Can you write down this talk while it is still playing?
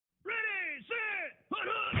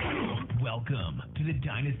Welcome to the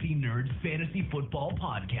Dynasty Nerds Fantasy Football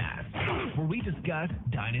Podcast, where we discuss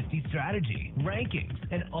dynasty strategy, rankings,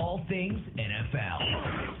 and all things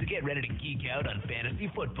NFL. So get ready to geek out on fantasy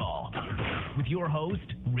football with your host,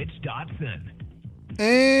 Rich Dotson.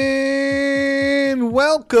 And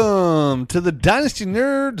welcome to the Dynasty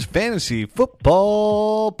Nerds Fantasy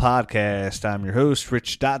Football Podcast. I'm your host,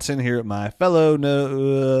 Rich Dotson, here at my fellow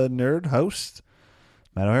nerd host,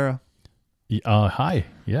 Matt O'Hara. Hi.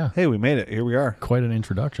 Yeah. Hey, we made it. Here we are. Quite an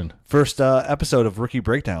introduction. First episode of Rookie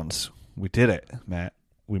Breakdowns. We did it, Matt.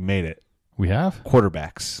 We made it. We have?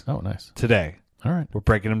 Quarterbacks. Oh, nice. Today. All right. We're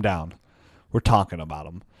breaking them down. We're talking about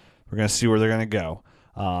them. We're going to see where they're going to go.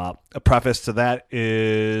 A preface to that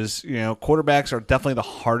is, quarterbacks are definitely the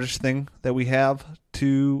hardest thing that we have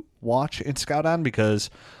to watch and scout on because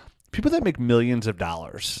people that make millions of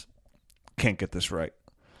dollars can't get this right.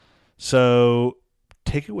 So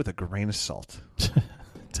take it with a grain of salt.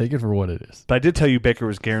 Take it for what it is. But I did tell you Baker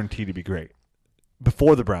was guaranteed to be great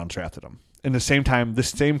before the Browns drafted him. And this same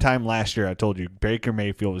time last year, I told you Baker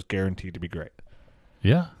Mayfield was guaranteed to be great.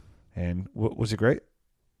 Yeah. And was he great?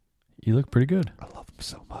 You look pretty good. I love him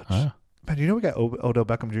so much. Huh? Man, you know we got Odell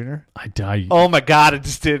Beckham Jr.? I die. Oh, my God. I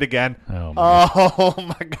just did it again. Oh,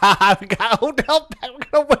 my God. We got Odell Beckham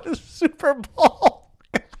going to win the Super Bowl.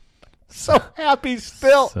 So happy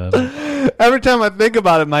still. Every time I think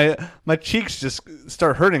about it, my cheeks just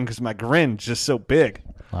start hurting because my grin's just so big.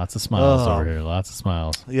 Lots of smiles over here. Lots of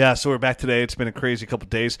smiles. Yeah, so we're back today. It's been a crazy couple of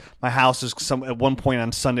days. My house is at one point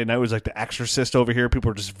on Sunday night, it was like The Exorcist over here. People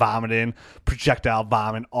were just vomiting, projectile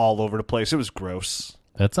vomit all over the place. It was gross.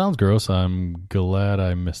 That sounds gross. I'm glad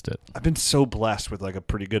I missed it. I've been so blessed with like a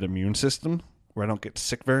pretty good immune system where I don't get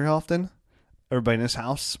sick very often. Everybody in this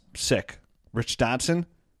house, sick. Rich Dotson,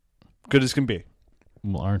 good as can be.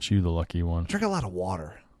 Well, aren't you the lucky one? Drink a lot of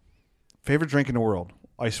water. Favorite drink in the world,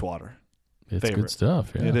 ice water. It's Favorite. good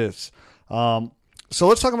stuff. Yeah. It is. So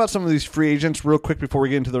let's talk about some of these free agents real quick before we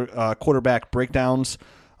get into the quarterback breakdowns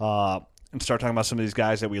and start talking about some of these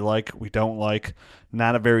guys that we like, we don't like.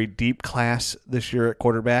 Not a very deep class this year at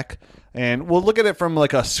quarterback. And we'll look at it from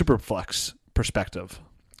like a super flex perspective.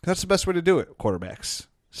 That's the best way to do it, quarterbacks.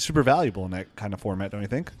 Super valuable in that kind of format, don't you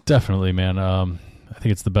think? Definitely, man. I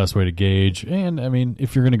think it's the best way to gauge. And, I mean,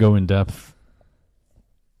 if you're going to go in depth,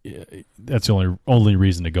 that's the only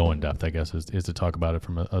reason to go in depth, I guess, is to talk about it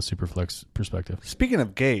from a super flex perspective. Speaking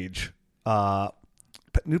of Gage,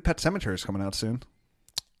 new Pet Sematary is coming out soon.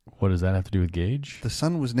 What does that have to do with Gage? The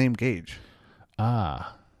son was named Gage.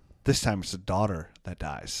 Ah. This time it's the daughter that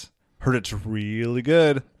dies. Heard it's really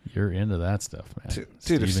good. You're into that stuff, man.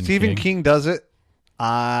 Dude, if Stephen King does it,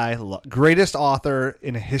 I love. Greatest author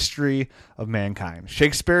in the history of mankind.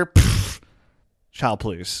 Shakespeare, child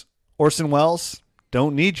please. Orson Welles,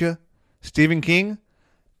 don't need you. Stephen King,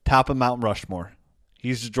 top of Mount Rushmore.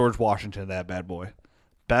 He's the George Washington of that bad boy.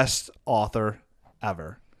 Best author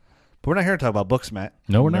ever. But we're not here to talk about books, Matt.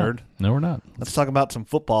 No, we're Nerd. not. No, we're not. Let's talk about some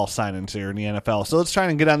football signings here in the NFL. So let's try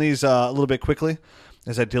and get on these a little bit quickly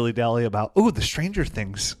as I dilly-dally about, the Stranger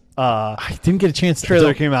Things. I didn't get a chance.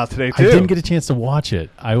 Trailer came out today, too. I didn't get a chance to watch it.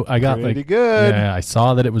 I got pretty good. Yeah, I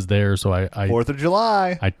saw that it was there, so I 4th of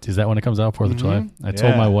July. Is that when it comes out? 4th of July. I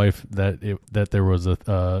told my wife that there was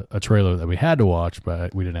a trailer that we had to watch,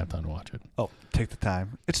 but we didn't have time to watch it. Oh, take the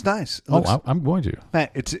time. It's nice. I'm going to.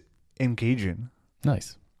 Matt, it's engaging.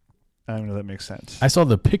 Nice. I don't know if that makes sense. I saw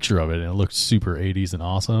the picture of it, and it looked super 80s and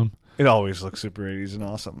awesome. It always looks super 80s and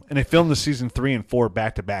awesome. And they filmed the season 3 and 4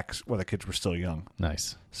 back-to-back while the kids were still young.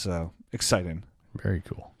 Nice. So, exciting. Very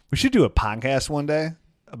cool. We should do a podcast one day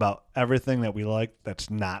about everything that we like that's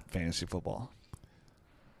not fantasy football.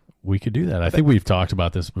 We could do that. I think we've talked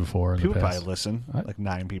about this before in People the past. probably listen, like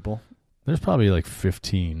 9 people. There's probably like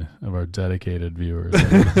 15 of our dedicated viewers.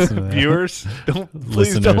 Viewers?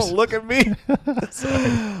 Please don't look at me.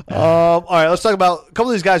 All right, let's talk about a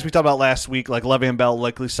couple of these guys we talked about last week, like Le'Veon Bell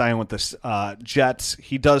likely signing with the Jets.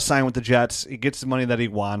 He does sign with the Jets. He gets the money that he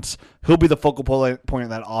wants. He'll be the focal point of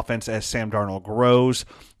that offense as Sam Darnold grows.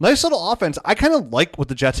 Nice little offense. I kind of like what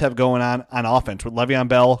the Jets have going on offense with Le'Veon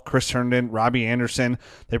Bell, Chris Herndon, Robbie Anderson.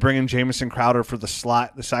 They bring in Jamison Crowder for the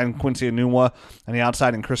slot. They sign Quincy Enunwa on the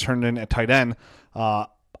outside and Chris Herndon at tight end. I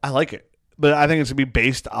like it. But I think it's going to be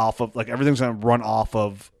based off of, like, everything's going to run off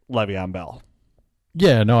of Le'Veon Bell.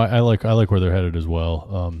 Yeah, no, I like where they're headed as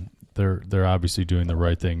well. They're obviously doing the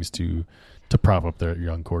right things to prop up their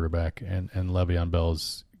young quarterback, and Le'Veon Bell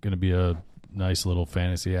is going to be a nice little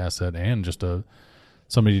fantasy asset and just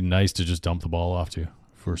somebody nice to just dump the ball off to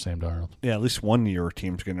for Sam Darnold. Yeah, at least 1 year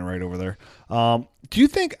team's getting it right over there. Do you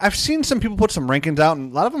think I've seen some people put some rankings out,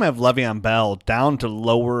 and a lot of them have Le'Veon Bell down to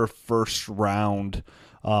lower first round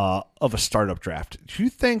of a startup draft. Do you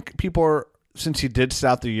think people are, since he did sit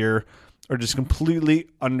out the year, are just completely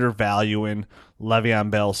undervaluing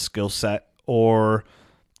Le'Veon Bell's skill set, or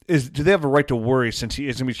do they have a right to worry since he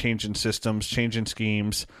is going to be changing systems, changing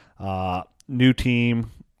schemes, new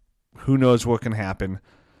team, who knows what can happen?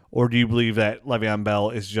 Or do you believe that Le'Veon Bell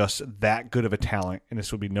is just that good of a talent and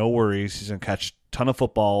this would be no worries? He's going to catch a ton of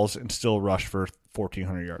footballs and still rush for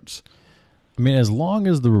 1,400 yards. I mean, as long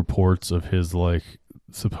as the reports of his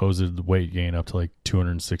supposed weight gain up to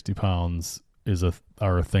 260 pounds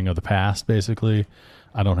are a thing of the past, basically,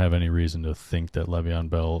 I don't have any reason to think that Le'Veon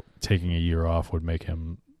Bell taking a year off would make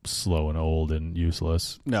him slow and old and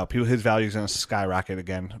useless. No, his value is going to skyrocket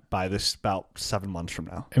again by about 7 months from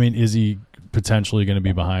now. I mean, is he potentially going to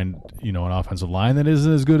be behind, an offensive line that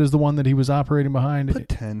isn't as good as the one that he was operating behind?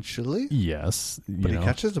 Potentially. Yes. But he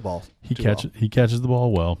catches the ball. He catches the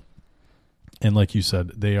ball well. And like you said,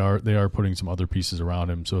 they are putting some other pieces around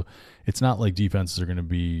him. So it's not like defenses are going to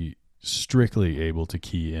be strictly able to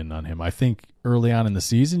key in on him. I think early on in the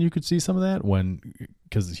season you could see some of that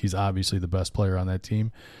because he's obviously the best player on that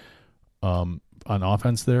team on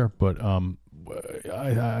offense there. But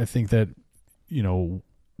I think that,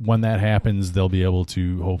 when that happens, they'll be able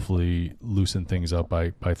to hopefully loosen things up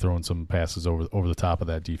by throwing some passes over the top of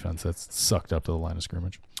that defense that's sucked up to the line of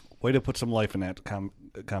scrimmage. Way to put some life in that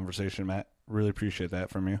conversation, Matt. Really appreciate that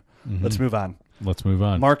from you. Mm-hmm. Let's move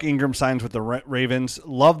on. Mark Ingram signs with the Ravens.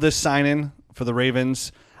 Love this signing for the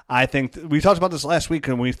Ravens. I think we talked about this last week,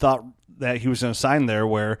 and we thought that he was going to sign there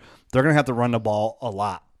where they're going to have to run the ball a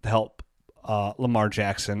lot to help Lamar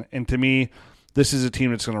Jackson. And to me, this is a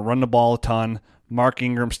team that's going to run the ball a ton. Mark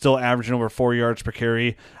Ingram still averaging over 4 yards per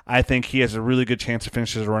carry. I think he has a really good chance to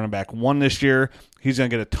finish as a running back 1 this year. He's going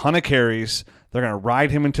to get a ton of carries. They're going to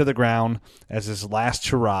ride him into the ground as his last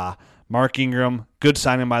hurrah. Mark Ingram, good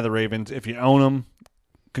signing by the Ravens. If you own him,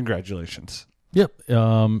 congratulations. Yep.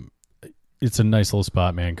 It's a nice little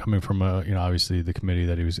spot, man. Coming from obviously the committee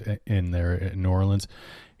that he was in there in New Orleans,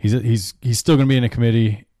 he's still going to be in a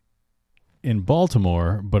committee in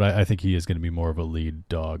Baltimore, but I think he is going to be more of a lead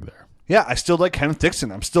dog there. Yeah, I still like Kenneth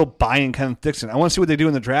Dixon. I'm still buying Kenneth Dixon. I want to see what they do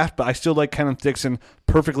in the draft, but I still like Kenneth Dixon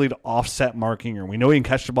perfectly to offset Mark Ingram. We know he can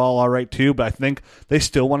catch the ball all right, too, but I think they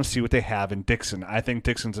still want to see what they have in Dixon. I think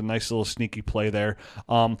Dixon's a nice little sneaky play there.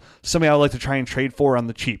 Somebody I would like to try and trade for on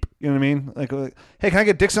the cheap. You know what I mean? Like, hey, can I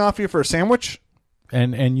get Dixon off you for a sandwich?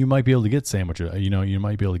 And you might be able to get sandwiches. You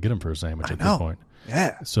might be able to get him for a sandwich at this point.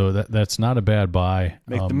 Yeah. So that's not a bad buy.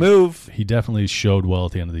 Make the move. He definitely showed well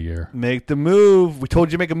at the end of the year. Make the move. We told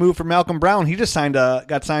you to make a move for Malcolm Brown. He just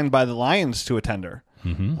got signed by the Lions to a tender,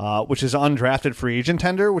 which is an undrafted free agent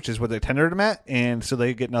tender, which is what they tendered him at, and so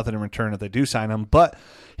they get nothing in return if they do sign him. But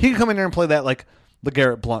he can come in there and play that like the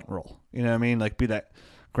Garrett Blunt role. You know what I mean? Like be that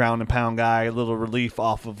ground and pound guy, a little relief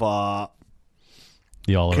off of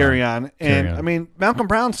carry on. I mean, Malcolm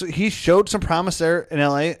Brown, he showed some promise there in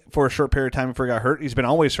LA for a short period of time before he got hurt. He's been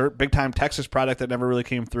always hurt. Big time Texas product that never really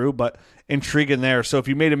came through, but intriguing there. So if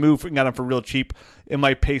you made a move and got him for real cheap, it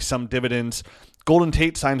might pay some dividends. Golden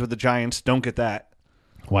Tate signs with the Giants. Don't get that.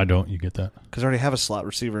 Why don't you get that? Because I already have a slot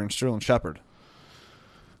receiver in Sterling Shepard.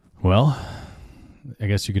 Well, I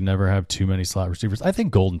guess you can never have too many slot receivers. I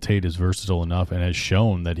think Golden Tate is versatile enough and has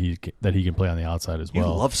shown that he can play on the outside as well.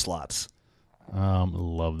 You love slots.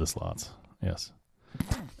 Love the slots. Yes.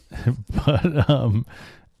 But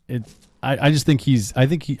I just think I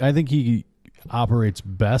think he operates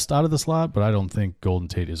best out of the slot, but I don't think Golden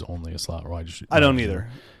Tate is only a slot wide receiver. I don't either.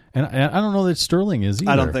 And I don't know that Sterling is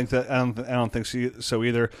either. I don't think so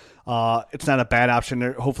either. It's not a bad option.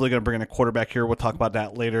 They're hopefully going to bring in a quarterback here. We'll talk about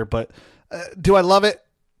that later, but do I love it?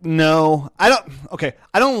 No, I don't. Okay,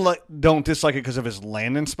 I don't dislike it because of his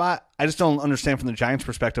landing spot. I just don't understand from the Giants'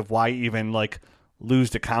 perspective why even lose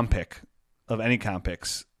the comp pick of any comp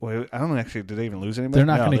picks. Well, I don't know actually. Did they even lose anybody? They're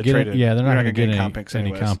not going to get it. Yeah, they're not going to get any comp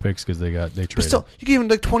picks because they traded. But still, you gave him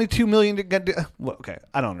 $22 million to get. Well, okay,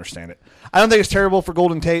 I don't understand it. I don't think it's terrible for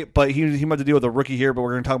Golden Tate, but he might have to deal with a rookie here. But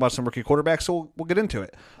we're going to talk about some rookie quarterbacks, so we'll get into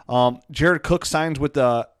it. Jared Cook signs with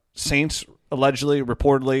the Saints. Allegedly,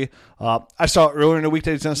 reportedly. I saw earlier in the week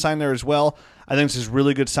that he's going to sign there as well. I think this is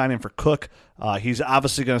really good signing for Cook. He's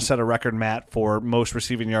obviously going to set a record, Matt, for most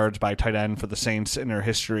receiving yards by tight end for the Saints in their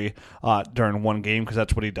history during one game because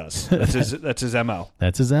that's what he does. That's his MO.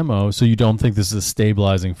 That's his MO. So you don't think this is a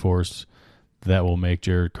stabilizing force that will make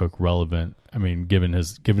Jared Cook relevant? I mean, given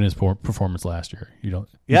his performance last year, you don't.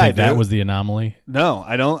 Yeah, that was the anomaly. No,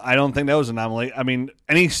 I don't think that was an anomaly. I mean,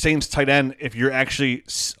 any Saints tight end, if you're actually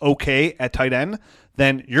okay at tight end,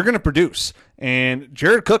 then you're going to produce. And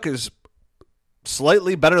Jared Cook is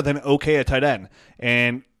slightly better than okay at tight end.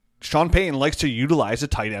 And Sean Payton likes to utilize a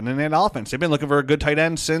tight end in that offense. They've been looking for a good tight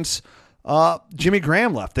end since Jimmy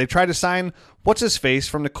Graham left. They tried to sign what's-his-face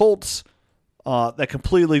from the Colts that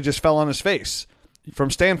completely just fell on his face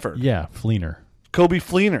from Stanford. Yeah, Fleener. Kobe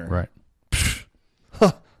Fleener. Right.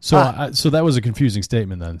 So that was a confusing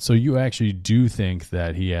statement then. So you actually do think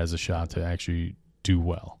that he has a shot to actually do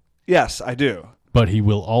well? Yes, I do. But he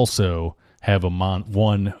will also have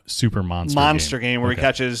one super monster game where he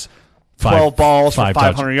catches 12 balls for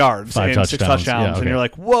 500 yards and 6 touchdowns. Yeah, okay. And you're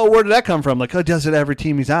like, whoa, where did that come from? Like, he does it every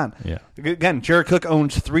team he's on. Yeah. Again, Jared Cook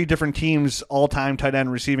owns 3 different teams' all-time tight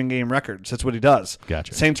end receiving game records. That's what he does.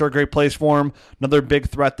 Gotcha. Saints are a great place for him. Another big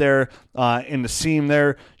threat there in the seam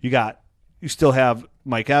there. You still have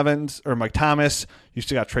Mike Thomas. You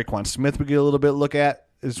still got Traquan Smith we get a little bit look at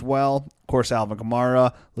as well. Of course, Alvin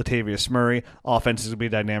Kamara, Latavius Murray. Offense is going to be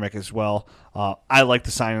dynamic as well. I like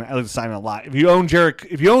the signing. I like the signing a lot. If you own Jared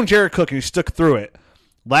Cook and you stuck through it,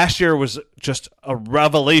 last year was just a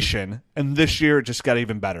revelation, and this year it just got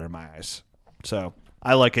even better in my eyes. So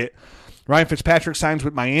I like it. Ryan Fitzpatrick signs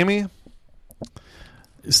with Miami.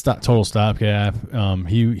 Total stopgap.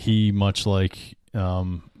 He much like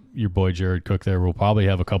your boy Jared Cook there will probably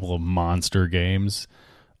have a couple of monster games.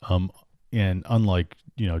 And unlike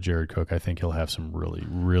Jared Cook, I think he'll have some really,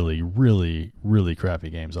 really, really, really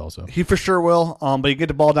crappy games also. He for sure will. But you get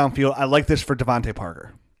the ball downfield. I like this for Devontae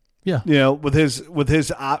Parker. Yeah. With his.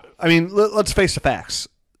 Let's face the facts.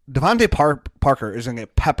 Devontae Parker is going to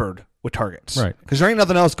get peppered with targets. Right. Because there ain't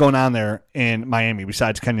nothing else going on there in Miami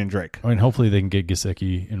besides Kenyon Drake. I mean, hopefully they can get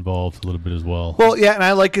Gesicki involved a little bit as well. Well, yeah, and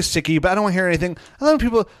I like Gesicki, but I don't want to hear anything. A lot of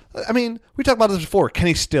people, we talked about this before.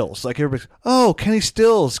 Kenny Stills. Like everybody's, Kenny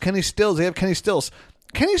Stills. They have Kenny Stills.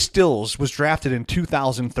 Kenny Stills was drafted in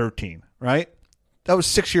 2013, right? That was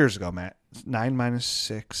 6 years ago, Matt. 9 minus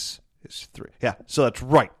 6 is 3. Yeah, so that's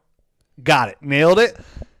right. Got it. Nailed it.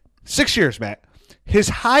 6 years, Matt. His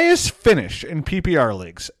highest finish in PPR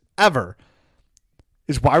leagues ever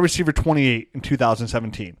is wide receiver 28 in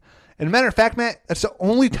 2017. And a matter of fact, Matt, that's the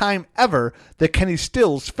only time ever that Kenny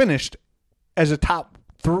Stills finished as a top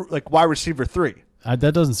wide receiver 3.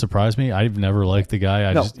 That doesn't surprise me. I've never liked the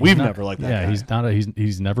guy. We've never liked that guy. He's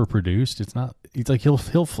ne's never produced. He's like he'll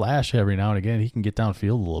flash every now and again. He can get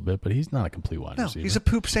downfield a little bit, but he's not a complete wide receiver. He's a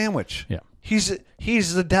poop sandwich. Yeah. He's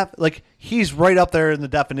he's right up there in the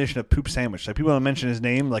definition of poop sandwich. Like people don't mention his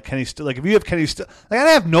name, like Kenny Stills. Like if you have Kenny Stills, I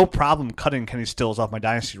have no problem cutting Kenny Stills off my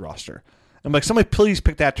dynasty roster. I'm like, somebody please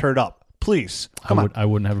pick that turd up. Please. I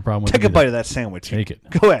wouldn't have a problem with it. Take a bite of that sandwich. Take it.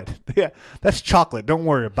 Go ahead. Yeah. That's chocolate. Don't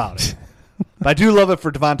worry about it. But I do love it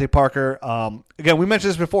for Devontae Parker. Again, we mentioned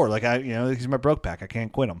this before. Like he's my broke back. I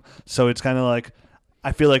can't quit him. So it's kind of like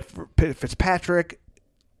I feel like Fitzpatrick,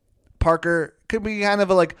 Parker could be kind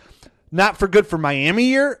of not for good for Miami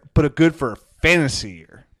year, but a good for a fantasy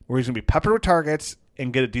year where he's gonna be peppered with targets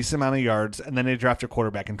and get a decent amount of yards, and then they draft a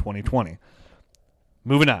quarterback in 2020.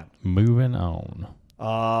 Moving on.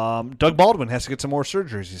 Doug Baldwin has to get some more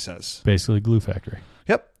surgeries. He says basically glue factory.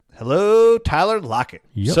 Yep. Hello, Tyler Lockett.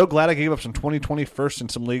 Yep. So glad I gave up some 2020 firsts in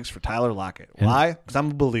some leagues for Tyler Lockett. Why? Because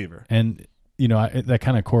I'm a believer. And, that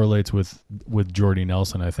kind of correlates with Jordy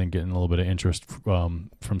Nelson, I think, getting a little bit of interest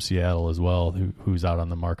from Seattle as well, who's out on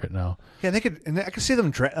the market now. Yeah, I can see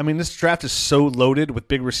them. This draft is so loaded with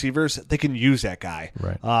big receivers. They can use that guy.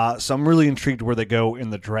 Right. So I'm really intrigued where they go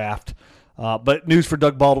in the draft. But news for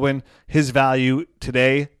Doug Baldwin, his value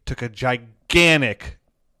today took a gigantic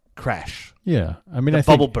crash. Yeah, I think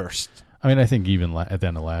bubble burst. I think even at the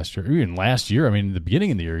end of last year, even last year, the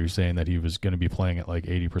beginning of the year, he was saying that he was going to be playing at like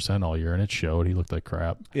 80% all year, and it showed. He looked like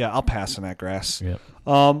crap. Yeah, I'll pass on that grass. Yeah.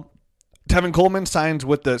 Tevin Coleman signs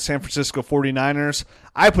with the San Francisco 49ers.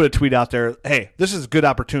 I put a tweet out there, hey, this is a good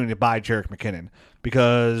opportunity to buy Jerick McKinnon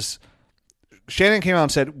because Shannon came out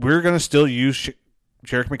and said, we're going to still use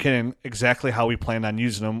Jerick McKinnon exactly how we planned on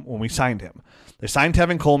using him when we signed him. They signed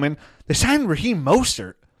Tevin Coleman. They signed Raheem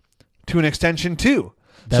Mostert to an extension too.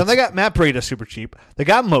 So they got Matt Breida super cheap. They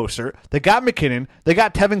got Mostert. They got McKinnon. They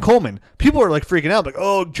got Tevin Coleman. People are like freaking out, like,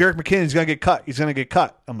 oh, Jerick McKinnon's going to get cut. He's going to get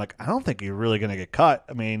cut. I'm like, I don't think he's really going to get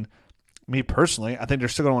cut. Me personally, I think they're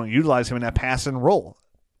still going to want to utilize him in that passing role,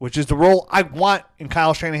 which is the role I want in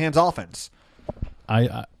Kyle Shanahan's offense.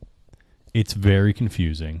 It's very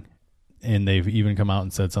confusing. And they've even come out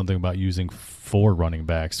and said something about using 4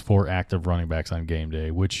 active running backs on game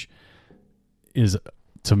day, which is,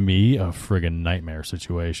 to me, a friggin' nightmare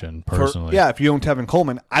situation, personally. If you own Tevin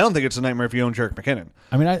Coleman, I don't think it's a nightmare if you own Jerick McKinnon.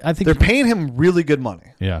 I think they're paying him really good money.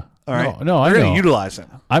 Yeah. All right, no, they're I going know. to utilize him.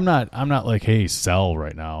 I'm not like, hey, sell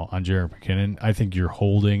right now on Jerick McKinnon. I think you're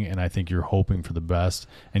holding, and I think you're hoping for the best,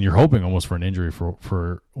 and you're hoping almost for an injury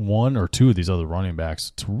for one or two of these other running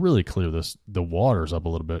backs to really clear the waters up a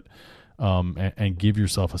little bit, and give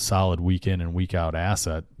yourself a solid week in and week out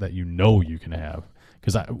asset that you can have.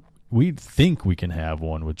 Because we think we can have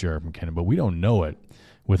one with Jerick McKinnon, but we don't know it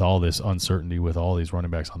with all this uncertainty with all these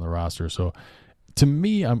running backs on the roster. So to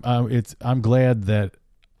me, I'm glad that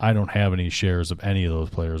I don't have any shares of any of those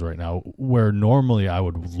players right now, where normally I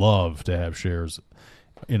would love to have shares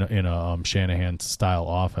in a Shanahan style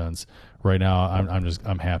offense. Right now,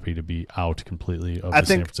 I'm happy to be out completely of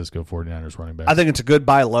San Francisco 49ers running back. I think it's a good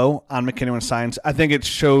buy low on McKinnon and signs. I think it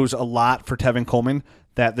shows a lot for Tevin Coleman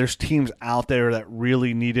that there's teams out there that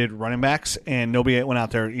really needed running backs, and nobody went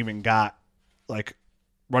out there and even got like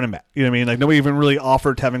running back. You know what I mean? Like nobody even really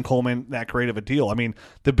offered Tevin Coleman that great of a deal. I mean,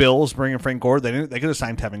 the Bills bringing Frank Gore, they could have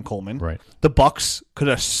signed Tevin Coleman. Right. The Bucks could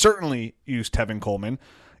have certainly used Tevin Coleman.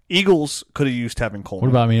 Eagles could have used Tevin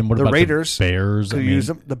Coleman. What about Raiders? The Bears could have used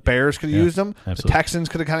him. The Bears could have used him. Absolutely. The Texans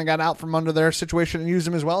could have kind of got out from under their situation and used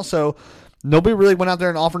him as well. So nobody really went out there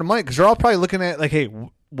and offered him money because they're all probably looking at like, hey,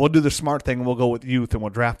 we'll do the smart thing and we'll go with youth and we'll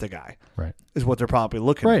draft a guy. Right. Is what they're probably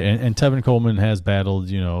looking at. Right. At. And Tevin Coleman has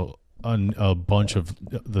battled, a bunch of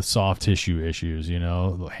the soft tissue issues,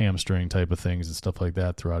 hamstring type of things and stuff like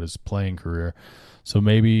that throughout his playing career. So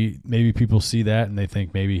maybe people see that and they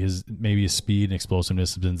think maybe his speed and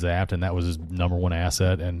explosiveness has been zapped, and that was his number one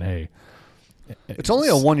asset. And hey, it's only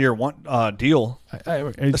a 1 year deal,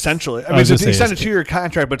 essentially. I mean, it's an extended 2 year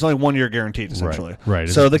contract, but it's only 1 year guaranteed, essentially. Right.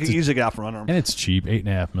 So they can easily get out from under him. And it's cheap,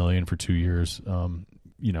 $8.5 million for 2 years.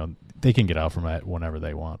 They can get out from that whenever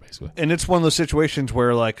they want, basically. And it's one of those situations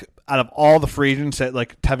where, like, out of all the free agents that,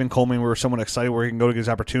 like, Tevin Coleman, we were somewhat excited where he can go to get his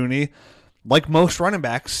opportunity, like most running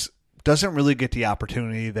backs, doesn't really get the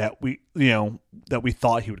opportunity that we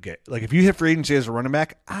thought he would get. Like, if you hit free agency as a running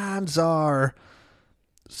back, odds are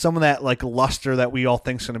some of that, like, luster that we all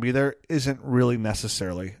think is going to be there isn't really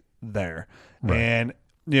necessarily there. Right. And,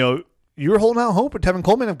 you were holding out hope with Tevin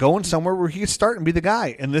Coleman of going somewhere where he could start and be the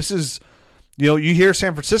guy. And this is... you hear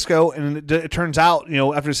San Francisco, and it turns out,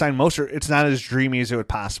 after they signed Mostert, it's not as dreamy as it would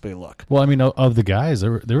possibly look. Well, I mean, of the guys,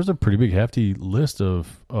 there was a pretty big, hefty list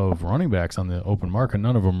of running backs on the open market.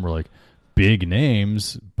 None of them were, like, big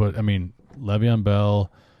names, but, I mean, Le'Veon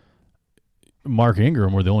Bell, Mark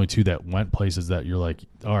Ingram were the only two that went places that you're like,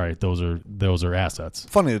 all right, those are assets.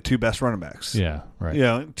 Funny, the two best running backs. Yeah, right.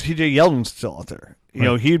 TJ Yeldon's still out there.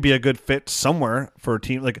 He'd be a good fit somewhere for a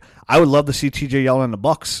team. Like, I would love to see TJ Yeldon in the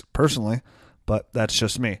Bucks, personally. But that's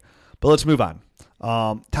just me. But let's move on.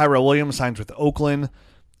 Tyrell Williams signs with Oakland.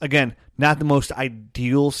 Again, not the most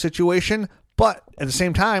ideal situation, but at the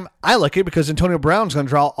same time, I like it because Antonio Brown's going to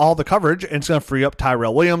draw all the coverage, and it's going to free up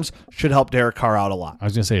Tyrell Williams. Should help Derek Carr out a lot. I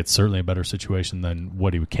was going to say it's certainly a better situation than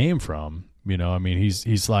what he came from. I mean,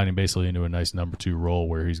 he's sliding basically into a nice number 2 role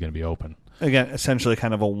where he's going to be open. Again, essentially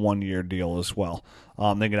kind of a 1 year deal as well.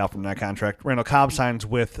 They get out from that contract. Randall Cobb signs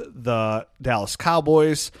with the Dallas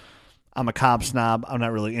Cowboys. I'm a Cobb snob. I'm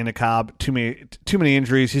not really into Cobb. Too many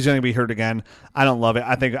injuries. He's going to be hurt again. I don't love it.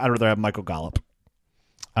 I think I'd rather have Michael Gallup.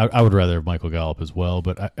 I would rather have Michael Gallup as well.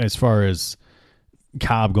 But as far as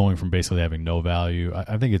Cobb going from basically having no value,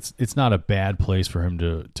 I think it's not a bad place for him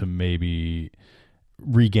to maybe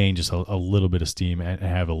regain just a little bit of steam and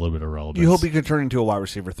have a little bit of relevance. You hope he can turn into a wide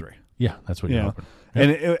receiver 3. Yeah, that's what you're hoping. Yeah.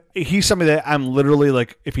 And he's somebody that I'm literally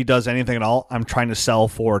like, if he does anything at all, I'm trying to sell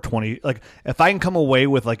for 20. Like, if I can come away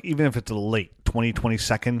with, like, even if it's a late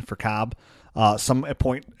 22nd for Cobb, at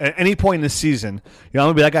any point in this season, I'm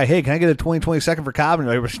gonna be that guy. Hey, can I get a 22nd for Cobb? And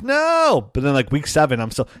everybody's no. But then, like, week 7, I'm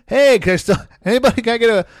still, hey, can I get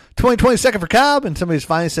a 22nd for Cobb? And somebody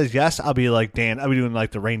finally says yes. I'll be like, Dan, I'll be doing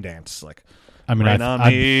like the rain dance. Like, I mean,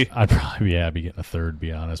 I'd probably be getting a third.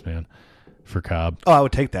 Be honest, man. For Cobb. Oh, I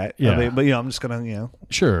would take that. Yeah. But I'm just going to,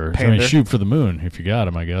 Sure. I mean, shoot for the moon if you got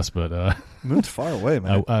him, I guess. But moon's far away,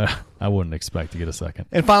 man. I wouldn't expect to get a second.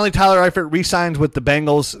 And finally, Tyler Eifert re-signs with the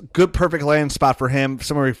Bengals. Good, perfect land spot for him.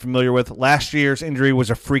 Somewhere you're familiar with. Last year's injury was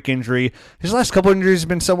a freak injury. His last couple injuries have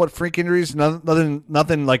been somewhat freak injuries.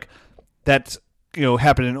 Nothing like that's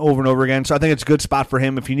happening over and over again. So I think it's a good spot for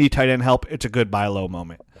him. If you need tight end help, it's a good buy low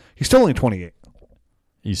moment. He's still only 28.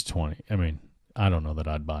 He's 20. I mean, I don't know that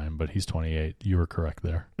I'd buy him, but he's 28. You were correct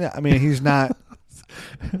there. Yeah, I mean, he's not.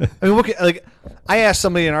 I mean, I asked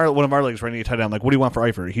somebody in one of our leagues right now, tight end, like, what do you want for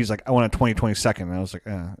Eifert? He's like, I want a 22nd. And I was like,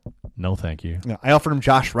 no, thank you. Yeah, I offered him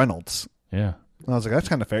Josh Reynolds. Yeah. And I was like, that's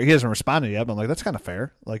kind of fair. He hasn't responded yet, but I'm like, that's kind of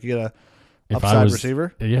fair. Like, you get a upside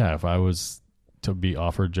receiver. Yeah, if I was to be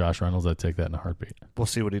offered Josh Reynolds, I'd take that in a heartbeat. We'll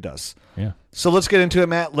see what he does. Yeah. So let's get into it,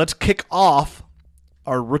 Matt. Let's kick off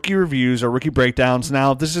our rookie reviews, our rookie breakdowns.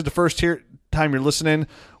 Now, if this is the first time you're listening,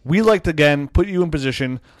 we like to, again, put you in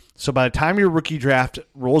position so by the time your rookie draft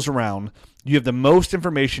rolls around, you have the most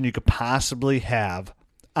information you could possibly have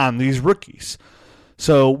on these rookies.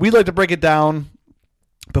 So we like to break it down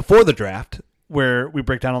before the draft, where we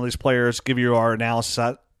break down all these players, give you our analysis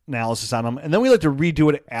on them, and then we like to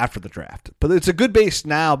redo it after the draft. But it's a good base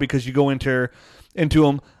now because you go into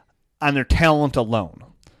them on their talent alone.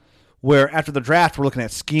 Where after the draft, we're looking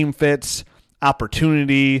at scheme fits,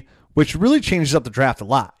 opportunity, which really changes up the draft a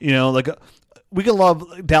lot. You know, like we can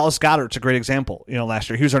love Dallas Goedert's a great example. You know, last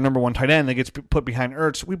year he was our number one tight end that gets put behind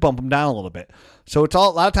Ertz. We bump him down a little bit. So it's a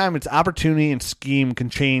lot of time it's opportunity and scheme can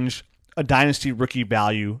change a dynasty rookie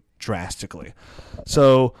value drastically.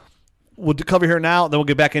 So we'll cover here now, then we'll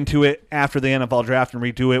get back into it after the NFL draft and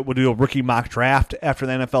redo it. We'll do a rookie mock draft after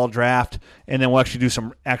the NFL draft, and then we'll actually do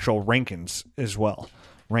some actual rankings as well.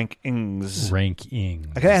 Rankings.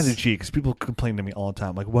 I gotta add the G because people complain to me all the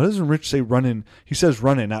time. Like, why doesn't Rich say running? He says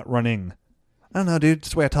running, not running. I don't know, dude.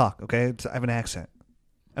 It's the way I talk, okay? I have an accent.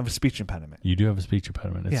 I have a speech impediment. You do have a speech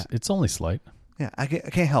impediment. It's only slight. Yeah, I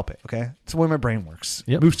can't help it, okay? It's the way my brain works.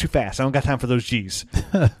 Yep. It moves too fast. I don't got time for those G's.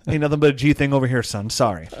 Ain't nothing but a G thing over here, son.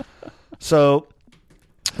 Sorry. So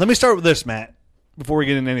let me start with this, Matt, before we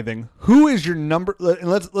get into anything. Who is your number? And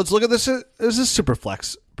let's look at this as a super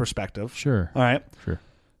flex perspective. Sure. All right. Sure.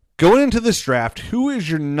 Going into this draft, who is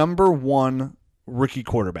your number one rookie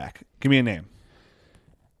quarterback? Give me a name.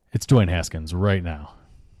 It's Dwayne Haskins right now.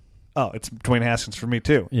 Oh, it's Dwayne Haskins for me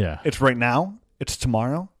too. Yeah. It's right now. It's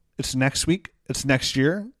tomorrow. It's next week. It's next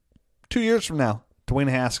year. 2 years from now. Dwayne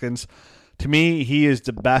Haskins. To me, he is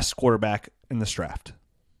the best quarterback in this draft.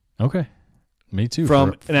 Okay. Me too. From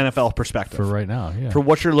an NFL perspective. For right now, yeah. For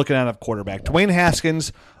what you're looking at of quarterback. Dwayne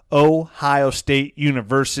Haskins, Ohio State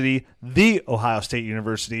University, the Ohio State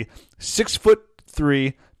University,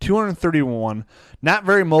 6'3", 231, not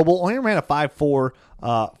very mobile, only ran a 5'4",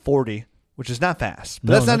 40, which is not fast.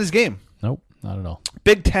 But that's not his game. Nope, not at all.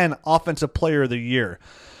 Big Ten Offensive Player of the Year.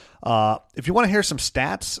 If you want to hear some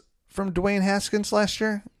stats from Dwayne Haskins last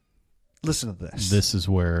year, listen to this. This is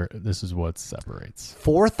what separates.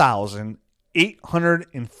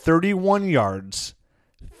 4,831 yards,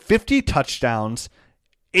 50 touchdowns,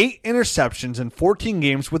 8 interceptions in 14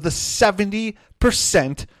 games with a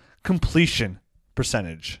 70% completion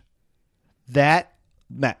percentage.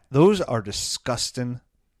 Those are disgusting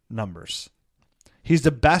numbers. He's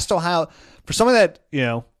the best Ohio for someone that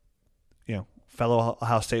fellow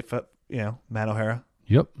Ohio State, Matt O'Hara.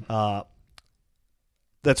 Yep.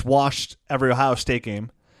 That's watched every Ohio State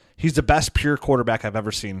game. He's the best pure quarterback I've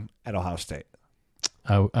ever seen at Ohio State.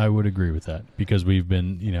 I would agree with that because we've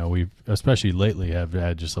been, we've especially lately have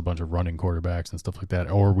had just a bunch of running quarterbacks and stuff like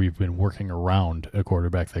that, or we've been working around a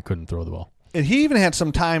quarterback that couldn't throw the ball. And he even had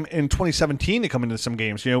some time in 2017 to come into some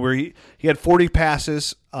games, where he had 40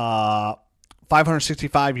 passes,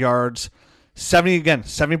 565 yards,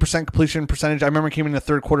 70% completion percentage. I remember he came in the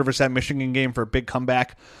third quarter versus that Michigan game for a big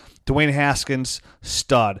comeback. Dwayne Haskins,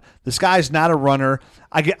 stud. This guy's not a runner.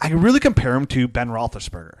 I really compare him to Ben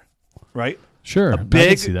Roethlisberger, right? Sure. A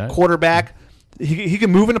big quarterback. He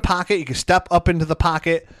can move in the pocket. He can step up into the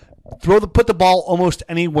pocket, put the ball almost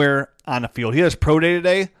anywhere on the field. He has pro day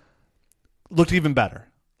today. Looked even better.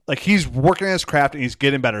 Like he's working on his craft and he's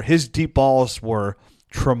getting better. His deep balls were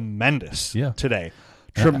tremendous today.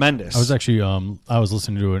 Tremendous. I was actually I was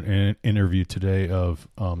listening to an interview today of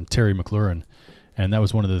Terry McLaurin, and that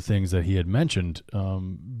was one of the things that he had mentioned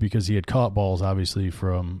because he had caught balls obviously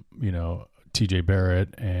from T.J.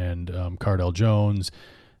 Barrett and Cardell Jones,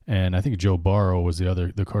 and I think Joe Burrow was the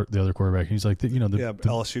other quarterback. He's like the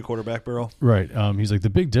LSU quarterback Burrow. Right. He's like the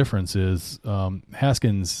big difference is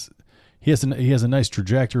Haskins. He has a nice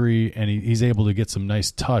trajectory, and he's able to get some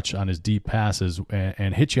nice touch on his deep passes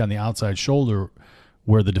and hit you on the outside shoulder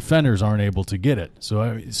where the defenders aren't able to get it.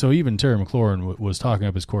 So even Terry McLaurin was talking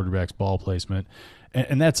up his quarterback's ball placement,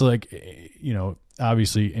 and that's like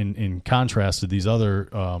obviously in contrast to these other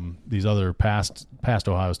past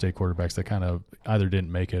Ohio State quarterbacks that kind of either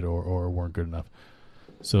didn't make it or weren't good enough.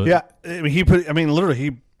 So yeah, he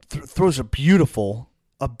throws a beautiful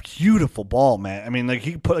ball, man. I mean,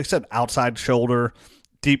 like I said, outside shoulder,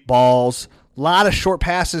 deep balls, a lot of short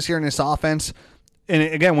passes here in this offense. And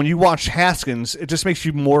again, when you watch Haskins, it just makes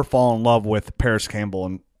you more fall in love with Paris Campbell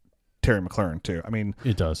and Terry McLaurin too. I mean,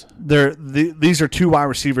 it does. These are two wide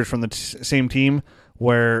receivers from the same team.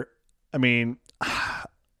 Where, I mean,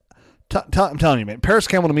 I'm telling you, man, Paris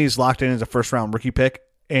Campbell to me is locked in as a first round rookie pick.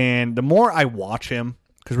 And the more I watch him,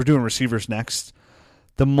 because we're doing receivers next.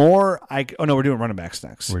 The more we're doing running backs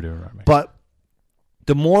next. We're doing running backs. But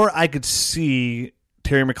the more I could see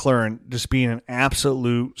Terry McLaurin just being an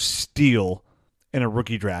absolute steal in a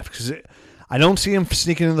rookie draft, because I don't see him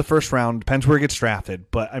sneaking in the first round. Depends where he gets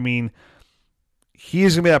drafted. But, I mean, he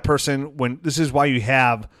is going to be that person this is why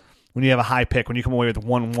when you have a high pick, when you come away with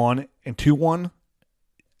 1-1 and 2-1,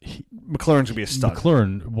 McLaurin's going to be a stud.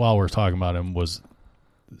 McLaurin, while we're talking about him, was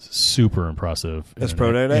super impressive. That's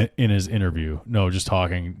pro day in his interview. No, just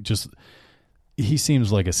talking. He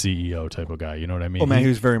seems like a CEO type of guy. You know what I mean? Oh man, he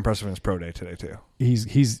was very impressive in his pro day today too.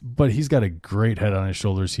 But he's got a great head on his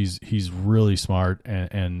shoulders. He's really smart,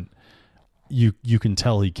 and you can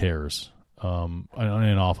tell he cares an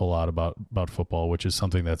awful lot about football, which is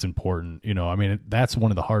something that's important. You know, I mean, that's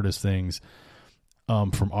one of the hardest things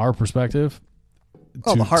from our perspective.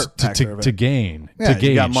 The heart to gain. Yeah, to gauge.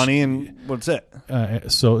 You got money and what's it?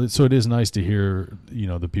 So it is nice to hear, you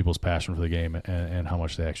know, the people's passion for the game and how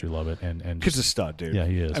much they actually love it. And He's a stud, dude. Yeah,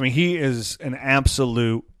 he is. I mean, he is an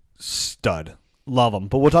absolute stud. Love him.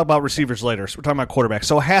 But we'll talk about receivers later. So we're talking about quarterbacks.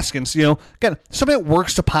 So Haskins, you know, again, somebody that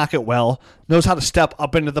works the pocket well, knows how to step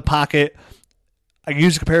up into the pocket. I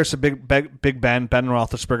use a comparison to Big Ben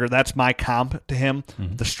Roethlisberger. That's my comp to him.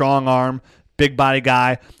 Mm-hmm. The strong arm, big body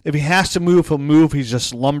guy. If he has to move, he'll move. He's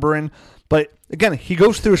just lumbering. But again, he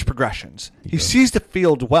goes through his progressions. He sees the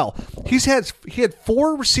field well. He had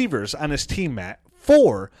 4 receivers on his team, Matt.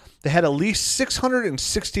 4 that had at least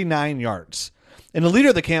 669 yards. And the leader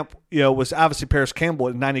of the camp, you know, was obviously Paris Campbell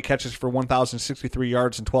at 90 catches for 1,063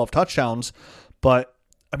 yards and 12 touchdowns. But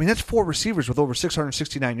I mean, that's 4 receivers with over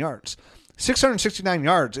 669 yards. 669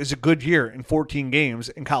 yards is a good year in 14 games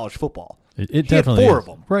in college football. It definitely had 4 is. of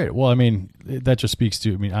them. Right. Well, I mean, that just speaks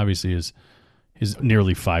to, I mean, obviously his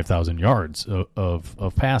nearly 5,000 yards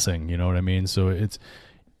of passing, you know what I mean? So it's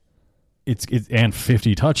and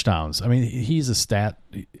 50 touchdowns. I mean, he's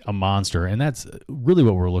a monster, and that's really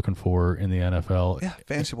what we're looking for in the NFL. Yeah,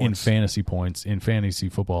 fantasy in points. fantasy points, in fantasy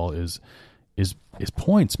football is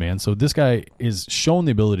points, man. So this guy is shown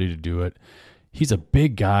the ability to do it. He's a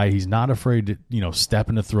big guy. He's not afraid to, you know, step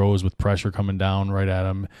into throws with pressure coming down right at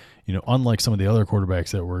him. You know, unlike some of the other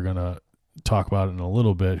quarterbacks that we're gonna talk about in a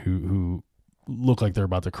little bit, who look like they're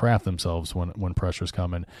about to craft themselves when pressure's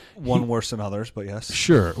coming. One worse than others, but yes.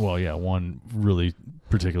 Sure. Well, yeah, one really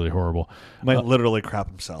particularly horrible. Might literally crap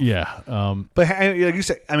himself. Yeah. But like you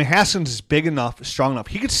said, I mean, Haskins is big enough, strong enough.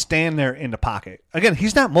 He could stand there in the pocket. Again,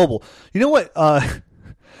 he's not mobile. You know what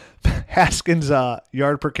Haskins'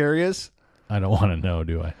 yard per carry is? I don't want to know,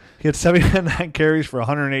 do I? He had 79 carries for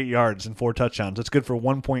 108 yards and 4 touchdowns. That's good for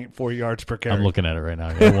 1.4 yards per carry. I'm looking at it right now.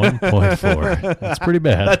 Yeah, 1.4. That's pretty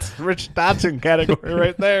bad. That's Rich Dodson category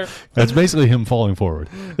right there. That's basically him falling forward.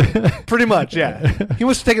 Pretty much, yeah. He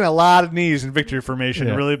was taking a lot of knees in victory formation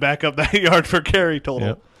to really back up that yard per carry total.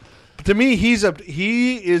 Yep. But to me, he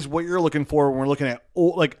is what you're looking for when we're looking at,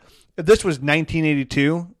 like, if this was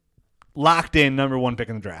 1982, locked in number 1 pick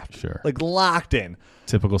in the draft. Sure. Like, locked in.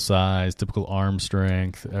 Typical size, typical arm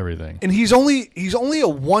strength, everything. And he's only a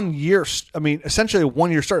 1 year, I mean, essentially a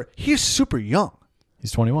 1 year starter. He's super young.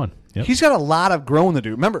 He's 21. Yep. He's got a lot of growing to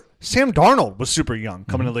do. Remember, Sam Darnold was super young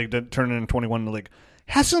coming to the league, turning in 21 in the league.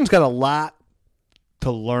 Haskins got a lot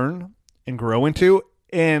to learn and grow into.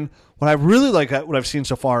 And what I really like, what I've seen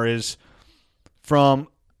so far is from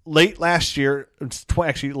late last year,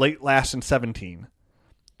 actually late last in 17,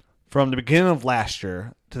 from the beginning of last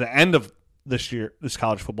year to the end of this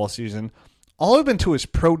college football season, all I've been to is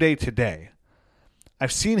pro day today.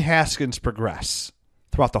 I've seen Haskins progress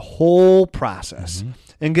throughout the whole process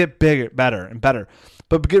and get better and better.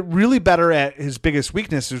 But get really better at his biggest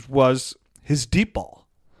weaknesses was his deep ball,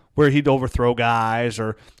 where he'd overthrow guys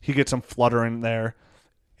or he'd get some flutter in there.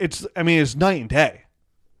 It's night and day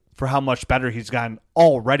for how much better he's gotten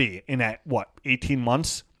already in that, 18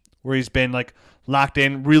 months, where he's been like locked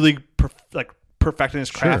in, really perfecting his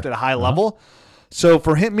craft at a high level. So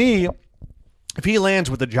for me, if he lands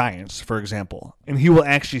with the Giants, for example, and he will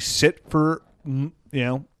actually sit for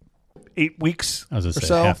 8 weeks I was or gonna say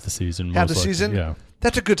so, half the season, yeah,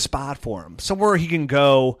 that's a good spot for him. Somewhere he can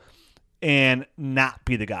go and not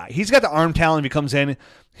be the guy. He's got the arm talent. If he comes in,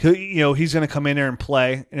 he's going to come in there and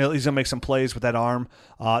play. He's going to make some plays with that arm,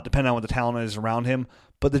 depending on what the talent is around him.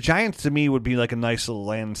 But the Giants, to me, would be like a nice little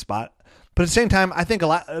landing spot. But at the same time, I think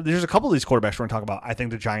there's a couple of these quarterbacks we're going to talk about. I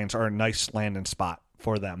think the Giants are a nice landing spot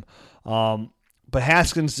for them. But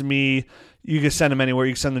Haskins, to me, you can send him anywhere.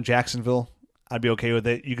 You can send him to Jacksonville. I'd be okay with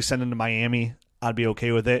it. You can send him to Miami. I'd be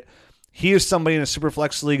okay with it. He is somebody in a super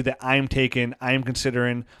flex league that I'm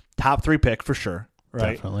considering top 3 pick for sure.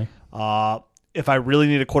 Right? Definitely. If I really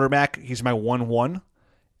need a quarterback, he's my 1-1.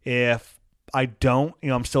 If I don't,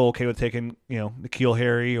 I'm still okay with taking, N'Keal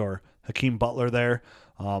Harry or Hakeem Butler there.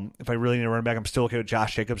 If I really need a running back, I'm still okay with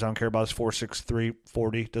Josh Jacobs. I don't care about his 4.63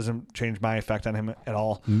 40. Doesn't change my effect on him at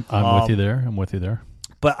all. I'm with you there.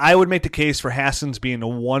 But I would make the case for Haskins being a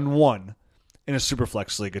 1-1 in a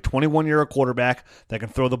Superflex league, a 21-year-old quarterback that can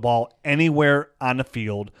throw the ball anywhere on the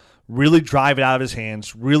field, really drive it out of his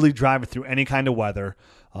hands, really drive it through any kind of weather.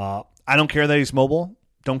 I don't care that he's mobile.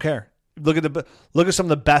 Don't care. Look at some of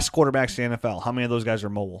the best quarterbacks in the NFL. How many of those guys are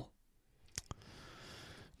mobile?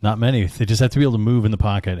 Not many. They just have to be able to move in the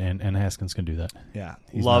pocket, and Haskins can do that. Yeah,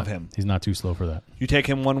 He's him. He's not too slow for that. You take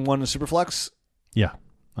him 1-1 in Superflex? Yeah,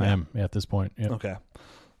 I am at this point. Yep. Okay.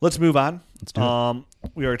 Let's move on. Let's do it.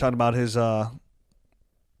 We already talked about his, the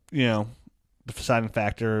deciding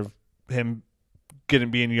factor of him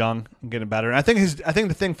being young and getting better. And I think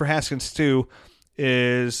the thing for Haskins too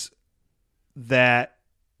is that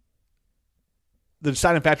the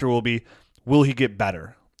deciding factor will be, will he get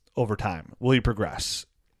better over time? Will he progress?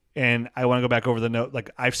 And I want to go back over the note. Like,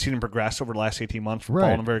 I've seen him progress over the last 18 months,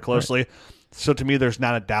 following him very closely. Right. So to me, there's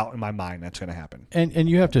not a doubt in my mind that's going to happen. And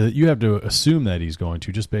you have to assume that he's going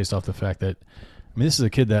to, just based off the fact that, this is a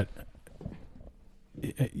kid that,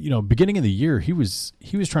 beginning of the year, he was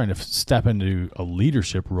trying to step into a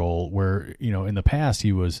leadership role where, in the past I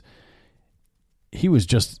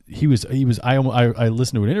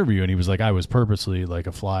listened to an interview and he was like, I was purposely like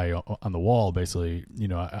a fly on the wall, basically.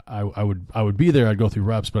 I would be there, I'd go through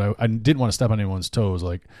reps, but I didn't want to step on anyone's toes,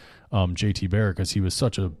 like JT Barrett, because he was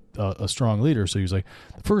such a strong leader. So he was like,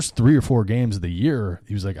 the first 3 or 4 games of the year,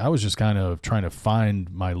 he was like, I was just kind of trying to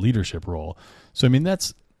find my leadership role. So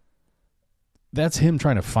that's him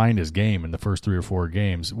trying to find his game in the first 3 or 4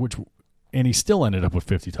 games, and he still ended up with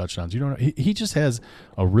 50 touchdowns. He just has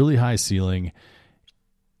a really high ceiling.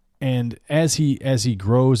 And as he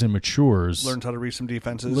grows and matures, learns how to read some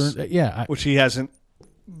defenses. Which he hasn't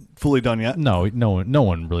fully done yet. No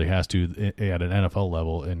one really has to at an NFL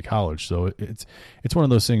level in college. So it's one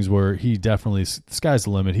of those things where he definitely, the sky's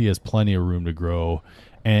the limit. He has plenty of room to grow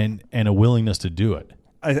and a willingness to do it.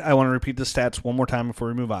 I want to repeat the stats one more time before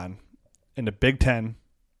we move on. In the Big Ten,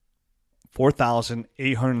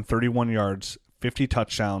 4,831 yards, 50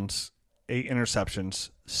 touchdowns, 8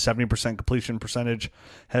 interceptions, 70% completion percentage,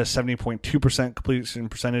 has 70.2% completion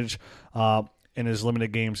percentage in his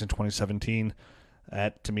limited games in 2017.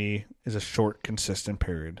 That, to me, is a short, consistent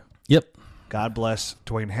period. Yep. God bless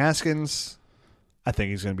Dwayne Haskins. I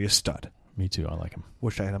think he's going to be a stud. Me too. I like him.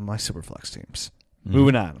 Wish I had him on my Superflex teams.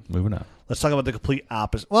 Moving on. Let's talk about the complete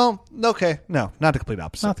opposite. Well, okay. No, not the complete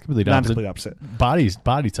opposite. Not the complete opposite. Body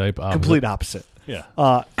type opposite. Complete opposite. Yeah.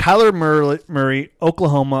 Kyler Murray,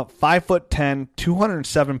 Oklahoma, 5'10",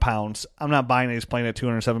 207 pounds. I'm not buying that he's playing at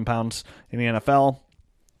 207 pounds in the NFL.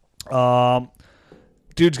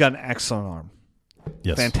 Dude's got an excellent arm.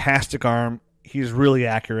 Yes. Fantastic arm. He's really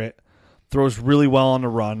accurate. Throws really well on the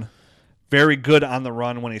run. Very good on the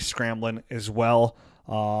run when he's scrambling as well.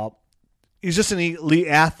 He's just an elite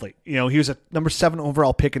athlete. He was a number 7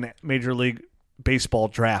 overall pick in the Major League Baseball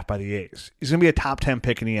draft by the A's. He's going to be a top 10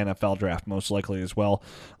 pick in the NFL draft, most likely as well.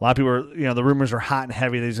 A lot of people are, the rumors are hot and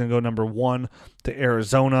heavy that he's going to go number 1 to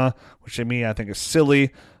Arizona, which to me I think is silly.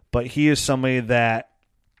 But he is somebody that,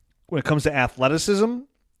 when it comes to athleticism,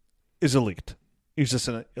 is elite. He's just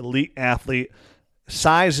an elite athlete.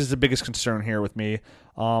 Size is the biggest concern here with me.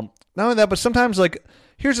 Not only that, but sometimes,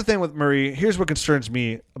 here's the thing with Murray. Here's what concerns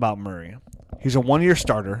me about Murray. He's a 1-year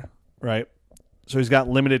starter, right? So he's got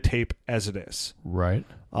limited tape as it is. Right.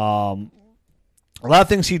 A lot of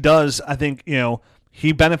things he does, I think,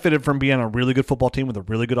 he benefited from being on a really good football team with a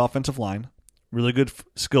really good offensive line, really good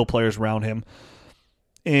skill players around him.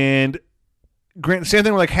 And same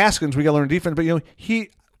thing with Haskins, we got to learn defense, but he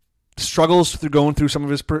struggles through going through some of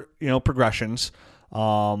his progressions.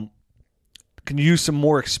 Can use some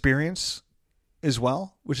more experience as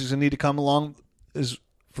well, which is a need to come along is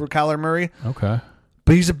for Kyler Murray. Okay.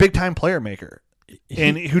 But he's a big-time player maker.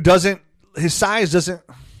 And his size doesn't,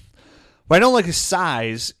 but I don't like his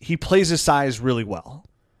size. He plays his size really well.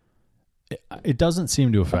 It doesn't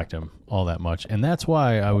seem to affect him all that much. And that's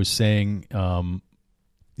why I was saying, Dwayne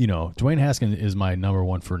Haskins is my number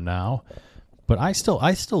 1 for now. But I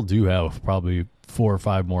still do have probably 4 or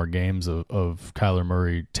 5 more games of Kyler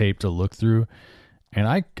Murray tape to look through. And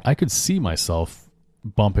I could see myself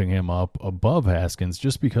bumping him up above Haskins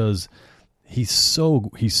just because he's so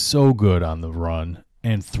good on the run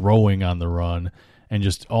and throwing on the run and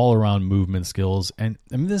just all around movement skills. And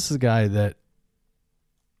this is a guy that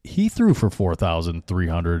he threw for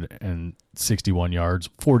 4,361 yards,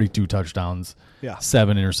 42 touchdowns,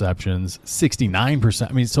 7 interceptions, 69%.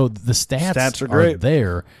 I mean, so the stats are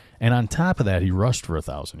there. And on top of that, he rushed for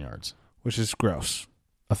 1,000 yards. Which is gross.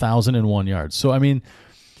 1,001 yards. So, I mean,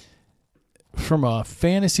 from a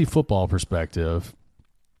fantasy football perspective,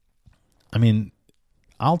 I mean,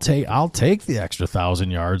 I'll take the extra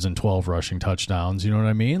 1,000 yards and 12 rushing touchdowns. You know what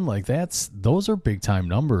I mean? Like those are big time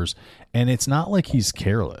numbers, and it's not like he's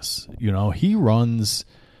careless. You know, he runs,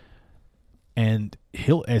 and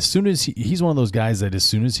he's one of those guys that as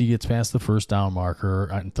soon as he gets past the first down marker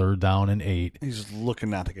on 3rd down and 8, he's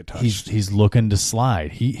looking not to get touched. He's looking to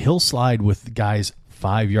slide. He'll slide with guys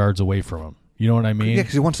 5 yards away from him. You know what I mean? Yeah,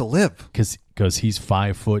 because he wants to live. Because he's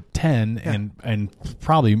 5'10" and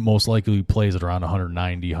probably most likely plays at around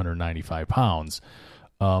 190, 195 pounds.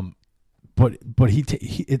 But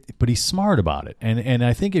he's smart about it, and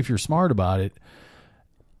I think if you're smart about it,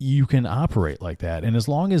 you can operate like that. And as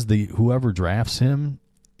long as whoever drafts him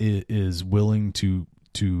is willing to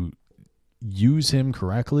use him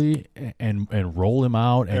correctly and roll him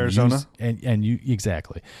out and Arizona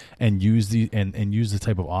use the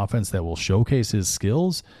type of offense that will showcase his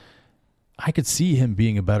skills, I could see him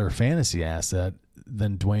being a better fantasy asset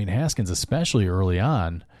than Dwayne Haskins, especially early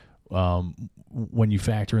on, when you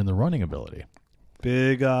factor in the running ability.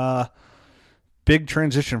 Big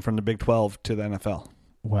transition from the Big 12 to the NFL.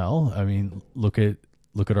 Well, I mean, look at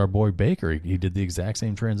our boy Baker. He did the exact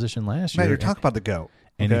same transition last year. You're talking about the GOAT.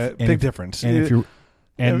 And big difference. And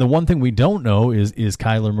the one thing we don't know is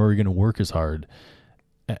Kyler Murray going to work as hard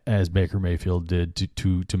as Baker Mayfield did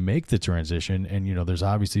to make the transition? And you know, there's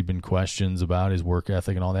obviously been questions about his work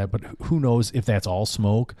ethic and all that, but who knows if that's all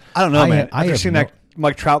smoke? I don't know, man. I've seen that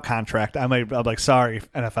Mike Trout contract. I'm like, sorry,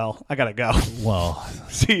 NFL, I gotta go. Well,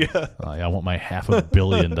 see ya. I want my $500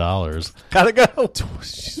 million. Gotta go. It's one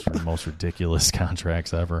of the most ridiculous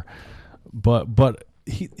contracts ever. But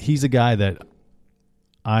he's a guy that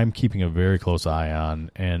I'm keeping a very close eye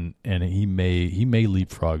on, and he may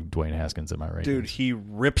leapfrog Dwayne Haskins in my rankings. Dude, he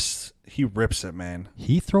rips it, man.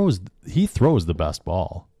 He throws the best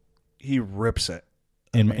ball. He rips it.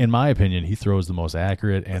 In my opinion, he throws the most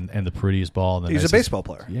accurate and the prettiest ball. And he's a baseball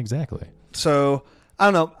player. Yeah, exactly. So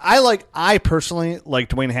I don't know. I personally like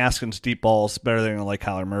Dwayne Haskins' deep balls better than I like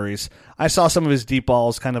Kyler Murray's. I saw some of his deep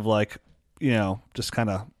balls kind of like, you know, just kind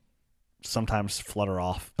of sometimes flutter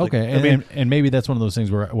off. Okay, and maybe that's one of those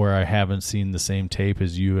things where I haven't seen the same tape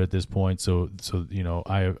as you at this point. So you know,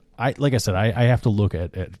 I like I said, I have to look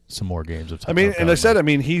at some more games of time.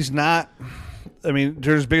 He's not. I mean,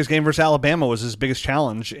 Jordan's biggest game versus Alabama was his biggest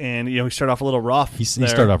challenge, and you know, he started off a little rough. He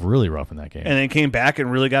started off really rough in that game, and then came back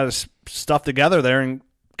and really got his stuff together there and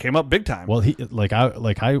came up big time. Well,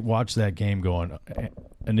 I watched that game going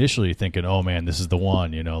initially thinking, oh man, this is the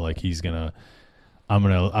one. You know, like I'm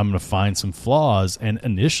gonna find some flaws, and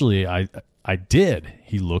initially I did.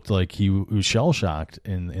 He looked like he was shell shocked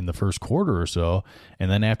in the first quarter or so, and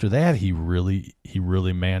then after that he really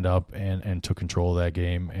manned up and took control of that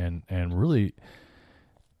game and really.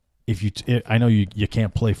 I know you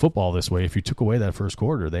can't play football this way. If you took away that first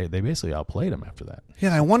quarter, they basically outplayed him after that. Yeah,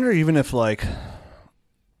 and I wonder even if like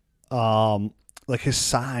his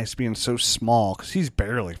size being so small, because he's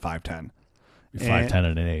barely 5'10". 5'10"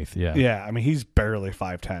 and an eighth, yeah. Yeah, I mean, he's barely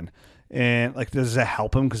 5'10". And, like, does that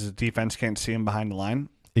help him because the defense can't see him behind the line?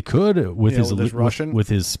 It could with his rushing. With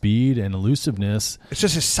his speed and elusiveness. It's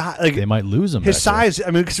just his size. Like, they might lose him. His size,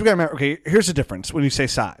 I mean, because we got to remember, okay, here's the difference when you say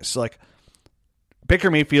size. So, like, Baker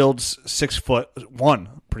Mayfield's 6'1",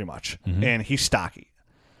 pretty much, and he's stocky.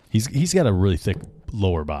 He's got a really thick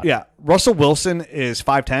lower body. Yeah. Russell Wilson is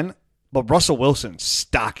 5'10", but Russell Wilson's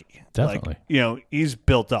stocky. Definitely. Like, you know, he's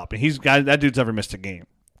built up, and that dude's never missed a game.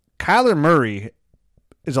 Kyler Murray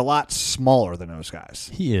is a lot smaller than those guys.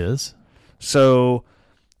 He is. So,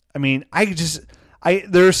 I mean,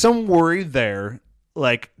 there's some worry there,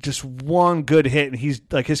 like just one good hit and he's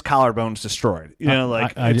like his collarbone's destroyed. You know,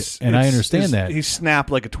 like I understand that. He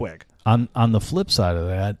snapped like a twig. On the flip side of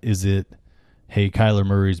that, is it, hey, Kyler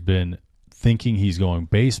Murray's been thinking he's going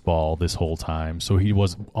baseball this whole time, so he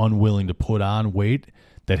was unwilling to put on weight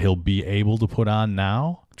that he'll be able to put on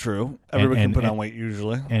now. True. Everybody can put on weight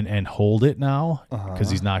usually. And hold it now because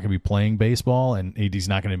he's not going to be playing baseball and he's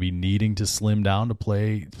not going to be needing to slim down to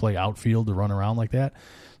play outfield to run around like that.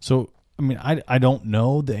 So, I mean, I don't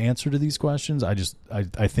know the answer to these questions.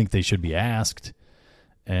 I think they should be asked.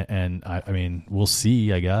 And I mean, we'll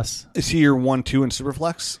see, I guess. Is he your 1-2 in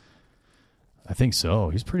Superflex? I think so.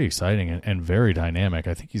 He's pretty exciting and very dynamic.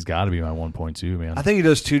 I think he's got to be my 1.2, man. I think he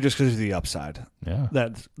does too, just because of the upside. Yeah,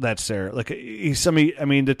 that's there. Like he's somebody. I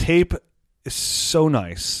mean, the tape is so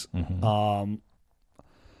nice. Mm-hmm.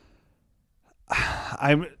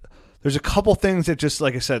 There's a couple things that just,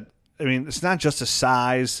 like I said, I mean, it's not just a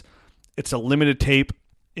size. It's a limited tape.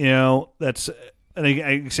 That's, and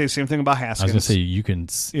I say the same thing about Haskins. I was going to say, you can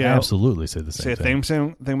absolutely say the same thing.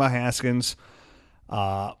 Same thing about Haskins.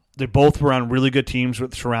 They both were on really good teams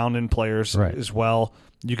with surrounding players as well.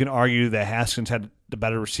 You can argue that Haskins had the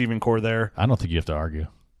better receiving core there. I don't think you have to argue.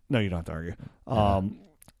 No, you don't have to argue. Yeah.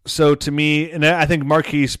 So to me, and I think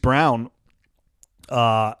Marquise Brown,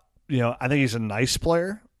 I think he's a nice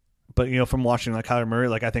player, but from watching like Kyler Murray,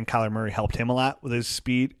 like I think Kyler Murray helped him a lot with his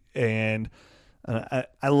speed, and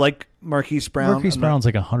I like Marquise Brown. Marquise Brown's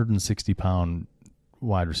like a 160-pound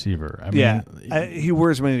wide receiver. I mean, he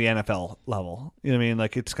wears many at the NFL level. You know what I mean?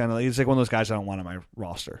 Like he's like one of those guys I don't want on my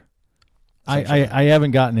roster. I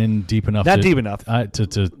haven't gotten in deep enough. Not deep enough to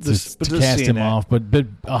cast him off, but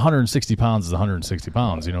 160 pounds is 160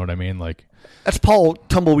 pounds. You know what I mean? Like that's Paul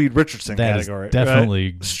Tumbleweed Richardson that category. Is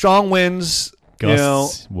definitely right? Strong winds.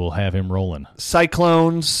 Gusts will have him rolling.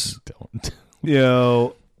 Cyclones. Don't.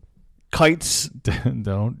 Kites.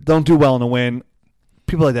 Don't do well in the wind.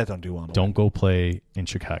 People like that don't do well in the wind. Don't go play in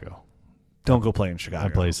Chicago. Don't go play in Chicago.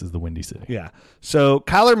 That place is the Windy City. Yeah. So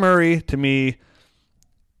Kyler Murray, to me,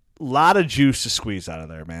 a lot of juice to squeeze out of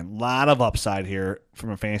there, man. A lot of upside here from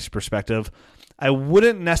a fantasy perspective. I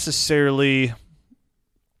wouldn't necessarily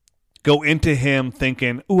go into him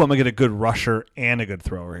thinking, ooh, I'm going to get a good rusher and a good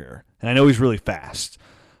thrower here. And I know he's really fast.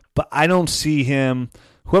 But I don't see him,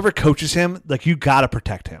 whoever coaches him, like you got to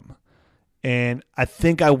protect him. And I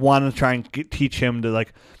think I want to try and teach him to,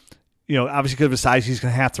 like, obviously because of his size, he's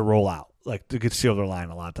going to have to roll out. Like, to get the other line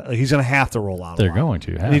a lot. Like, he's going to have to roll out. They're going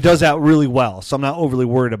to. And he does that really well, so I'm not overly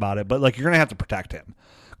worried about it. But, like, you're going to have to protect him.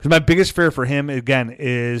 Because my biggest fear for him, again,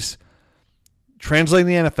 is translating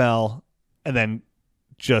the NFL and then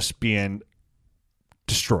just being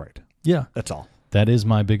destroyed. Yeah. That's all. That is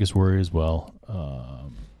my biggest worry as well.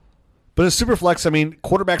 But as Superflex, I mean,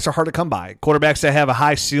 quarterbacks are hard to come by. Quarterbacks that have a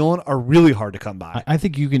high ceiling are really hard to come by. I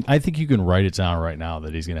think you can write it down right now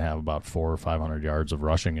that he's going to have about 400 or 500 yards of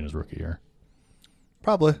rushing in his rookie year.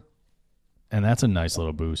 Probably. And that's a nice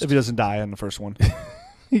little boost if he doesn't die on the first one.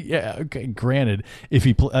 Yeah. Okay. Granted, if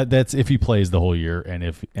he plays the whole year, and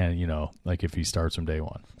if he starts from day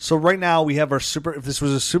one. So right now we have our super. If this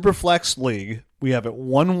was a Superflex league, we have it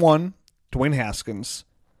 1-1 Dwayne Haskins,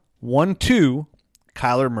 1-2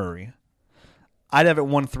 Kyler Murray. I'd have it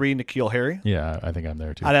 1-3 N'Keal Harry. Yeah, I think I'm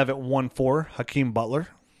there too. I'd have it 1-4 Hakeem Butler.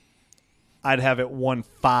 I'd have it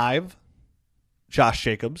 1-5 Josh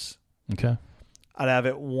Jacobs. Okay. I'd have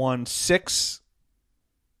it 1-6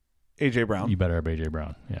 A.J. Brown. You better have A.J.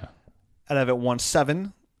 Brown, yeah. I'd have it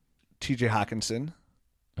 1-7 T.J. Hawkinson.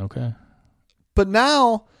 Okay. But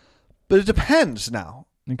it depends now,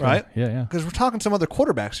 okay. Right? Yeah. Because we're talking some other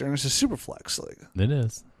quarterbacks here, and it's a super flex league. It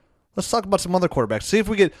is. Let's talk about some other quarterbacks. Let's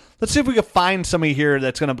see if we can find somebody here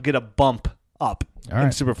that's going to get a bump up in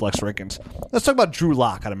Superflex rankings. Let's talk about Drew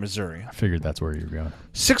Lock out of Missouri. I figured that's where you're going.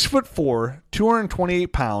 6'4",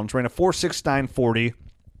 228 pounds, ran a 4.69 40.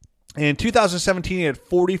 In 2017, he had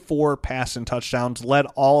 44 passing touchdowns, led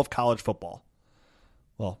all of college football.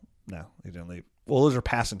 Well, no, he didn't lead. Well, those are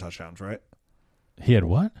passing touchdowns, right? He had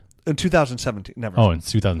what? In 2017. Never. Oh, in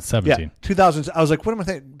 2017. Yeah, 2000. I was like, what am I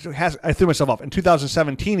thinking? I threw myself off. In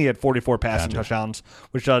 2017, he had 44 passing touchdowns,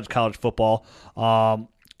 which judged college football.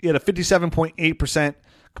 He had a 57.8%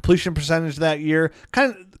 completion percentage that year.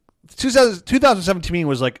 Kind of 2017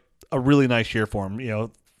 was like a really nice year for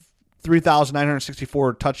him.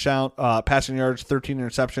 3,964 touchdown passing yards, 13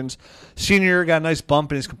 interceptions. Senior year got a nice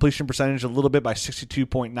bump in his completion percentage a little bit by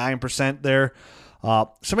 62.9% there.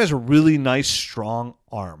 Somebody has a really nice, strong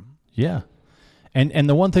arm. Yeah. And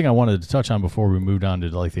the one thing I wanted to touch on before we moved on to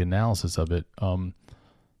like the analysis of it,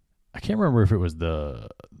 I can't remember if it was the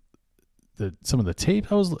some of the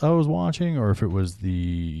tape I was watching or if it was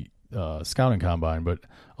the scouting combine, but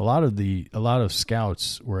a lot of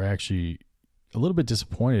scouts were actually a little bit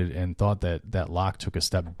disappointed and thought that Locke took a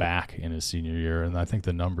step back in his senior year, and I think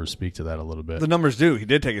the numbers speak to that a little bit. The numbers do. He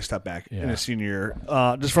did take a step back in his senior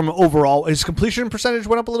year. Just from overall, his completion percentage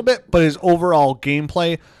went up a little bit, but his overall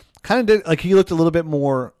gameplay kind of did, like he looked a little bit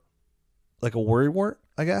more like a worrywart,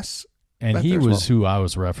 I guess. And he was who I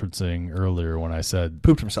was referencing earlier when I said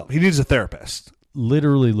pooped himself. He needs a therapist.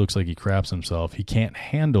 Literally looks like he craps himself. He can't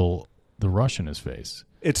handle the rush in his face.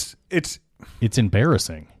 It's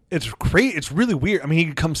embarrassing. It's great. It's really weird. I mean, he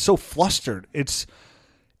becomes so flustered. It's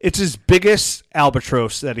his biggest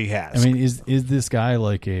albatross that he has. I mean, is this guy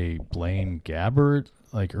like a Blaine Gabbert,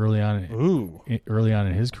 like early on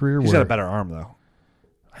in his career? He's got a better arm though.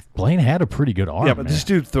 Blaine had a pretty good arm. Yeah, but man. this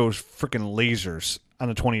dude throws freaking lasers on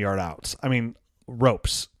the 20-yard outs. I mean,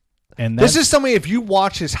 ropes. And this is somebody, if you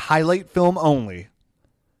watch his highlight film only,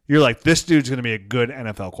 you're like, this dude's going to be a good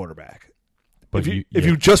NFL quarterback. But if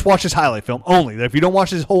you just watch his highlight film only, if you don't watch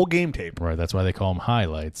his whole game tape. Right, that's why they call him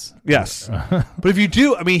highlights. Yes. But if you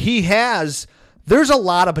do, I mean, there's a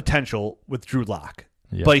lot of potential with Drew Lock.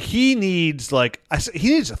 Yeah. But he needs, he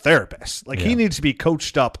needs a therapist. He needs to be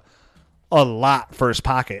coached up a lot for his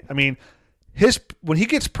pocket. I mean, when he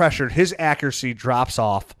gets pressured, his accuracy drops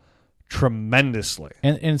off tremendously.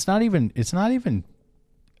 And it's not even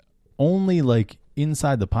only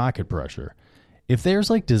inside the pocket pressure. If there's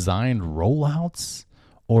designed rollouts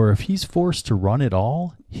or if he's forced to run it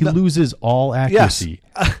all, he loses all accuracy.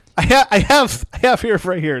 Yes. I have here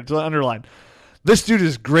right here to underline. This dude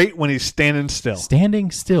is great when he's standing still.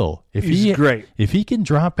 Standing still. He's great. If he can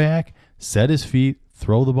drop back, set his feet,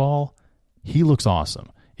 throw the ball, he looks awesome.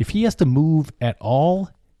 If he has to move at all,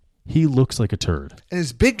 he looks like a turd. In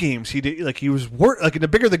his big games, he did he was the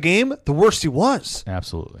bigger the game, the worse he was.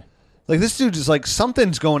 Absolutely. This dude is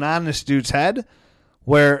something's going on in this dude's head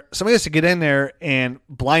where somebody has to get in there and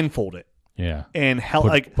blindfold it. Yeah. And help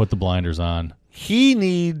put the blinders on. He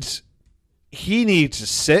needs to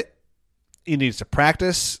sit. He needs to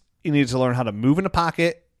practice. He needs to learn how to move in the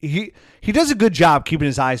pocket. He does a good job keeping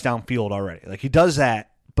his eyes downfield already. He does that.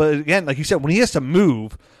 But again, like you said, when he has to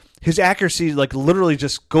move, his accuracy literally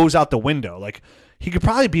just goes out the window. He could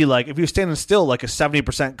probably be if he was standing still, a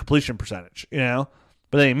 70% completion percentage, But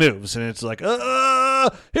then he moves, and it's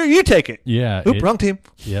here, you take it. Yeah. Oop, wrong team.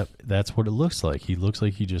 Yep, that's what it looks like. He looks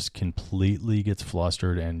like he just completely gets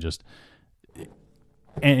flustered and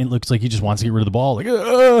it looks like he just wants to get rid of the ball.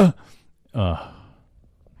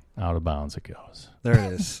 Out of bounds it goes. There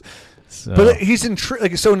it is. But he's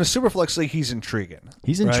intriguing. So in the Superflex League, he's intriguing.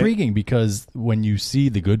 He's intriguing because when you see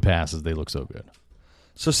the good passes, they look so good.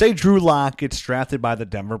 So say Drew Lock gets drafted by the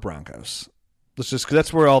Denver Broncos. Because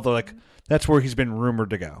that's where that's where he's been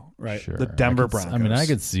rumored to go, right? Sure. The Denver Broncos. I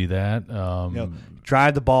could see that.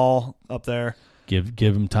 Drive the ball up there. Give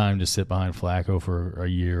him time to sit behind Flacco for a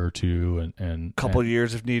year or two, and couple of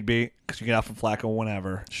years if need be, because you get out from Flacco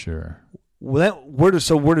whenever. Sure. Where does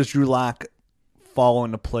Drew Lock fall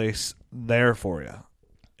into place there for you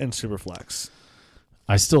in Superflex?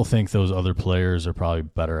 I still think those other players are probably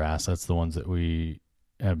better assets, the ones that we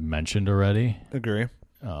have mentioned already. Agree.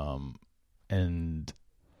 And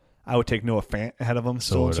I would take Noah Fant ahead of him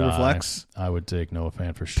still in Superflex. I would take Noah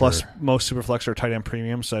Fant for sure. Plus, most Superflex are tight end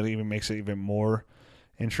premium, so that even makes it even more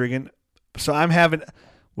intriguing. So I'm having,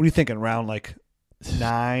 what are you thinking, round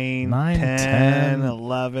 9, 10,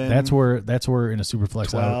 11? That's where in a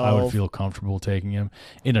Superflex I would feel comfortable taking him.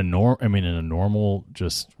 In a normal,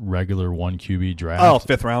 just regular 1 QB draft. Oh,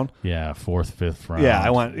 5th round? Yeah, 4th, 5th round.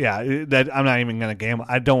 Yeah, I'm not even going to gamble.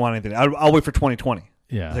 I don't want anything. I'll wait for 2020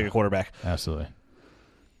 to take a quarterback. Absolutely.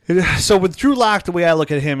 So with Drew Lock, the way I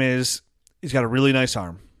look at him is he's got a really nice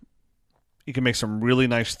arm. He can make some really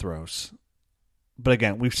nice throws. But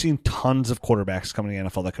again, we've seen tons of quarterbacks coming to the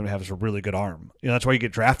NFL that can have a really good arm. That's why you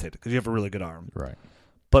get drafted, because you have a really good arm. Right.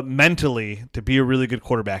 But mentally, to be a really good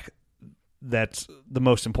quarterback, that's the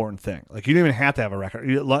most important thing. You don't even have to have a record.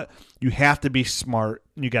 You have to be smart.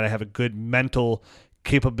 You got to have a good mental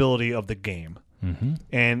capability of the game. Mm-hmm.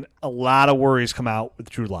 And a lot of worries come out with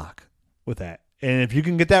Drew Lock with that. And if you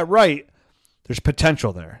can get that right, there's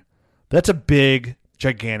potential there. That's a big,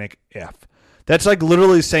 gigantic if. That's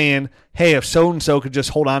literally saying, hey, if so-and-so could just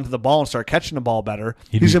hold on to the ball and start catching the ball better,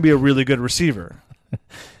 he's going to be a really good receiver.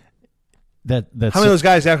 That's how many of those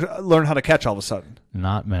guys learn how to catch all of a sudden?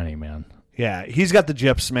 Not many, man. Yeah, he's got the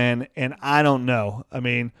gyps, man, and I don't know. I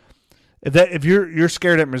mean, if you're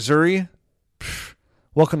scared at Missouri,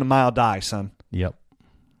 welcome to Mile Die, son. Yep.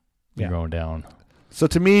 You're going down. So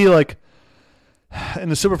to me, in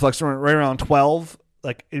the Superflex, right around 12,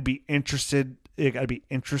 I'd be interested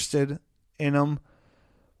in him,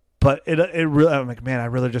 but it really, I'm like, man, I'd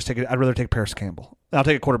rather take Paris Campbell. I'll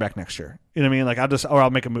take a quarterback next year. You know what I mean? I'll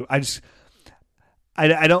make a move.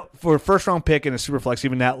 I don't, for a first round pick in a Superflex,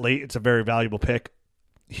 even that late, it's a very valuable pick.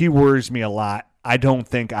 He worries me a lot. I don't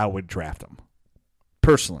think I would draft him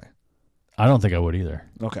personally. I don't think I would either.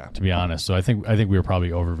 Okay. To be honest. So I think we were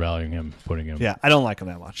probably overvaluing him, putting him. Yeah, I don't like him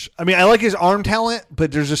that much. I mean, I like his arm talent,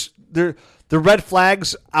 but there's just the red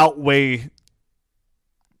flags outweigh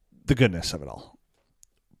the goodness of it all.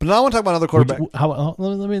 But now I want to talk about another quarterback.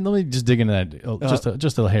 Let me just dig into that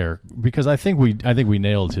just a hair, because I think we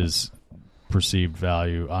nailed his perceived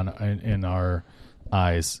value in our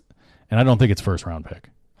eyes, and I don't think it's first round pick.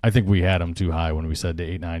 I think we had him too high when we said to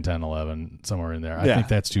 8, 9, 10, 11, somewhere in there. I think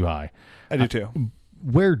that's too high. I do too.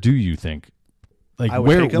 where do you think? Like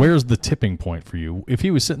where's the tipping point for you? If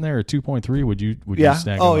he was sitting there at 2.3, would you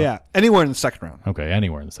snag him? Oh yeah, anywhere in the second round. Okay,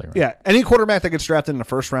 anywhere in the second round. Yeah, any quarterback that gets drafted in the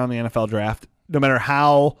first round of the NFL draft, no matter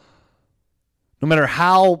how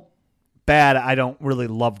bad I don't really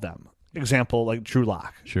love them. Example like Drew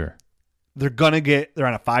Lock. Sure. They're on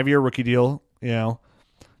a 5-year rookie deal,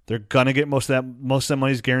 They're gonna get most of that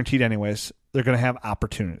money's guaranteed anyways. They're gonna have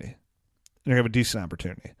opportunity. They're gonna have a decent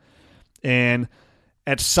opportunity. And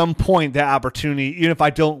at some point, that opportunity, even if I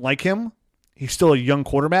don't like him, he's still a young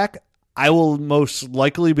quarterback. I will most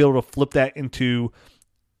likely be able to flip that into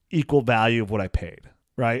equal value of what I paid,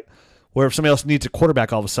 right? Where if somebody else needs a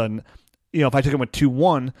quarterback all of a sudden, if I took him with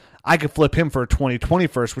 2-1, I could flip him for a 2020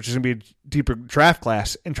 first, which is going to be a deeper draft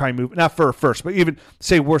class, and try and move, not for a first, but even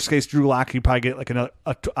say worst case Drew Lock, you probably get like a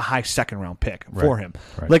high second round pick for him.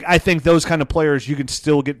 Right. Like I think those kind of players, you can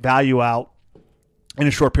still get value out in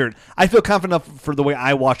a short period. I feel confident enough for the way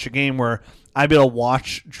I watch a game where I'd be able to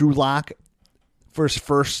watch Drew Lock for his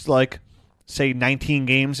first, say 19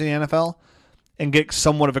 games in the NFL and get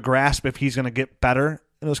somewhat of a grasp if he's going to get better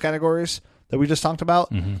in those categories that we just talked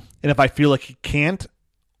about. Mm-hmm. And if I feel like he can't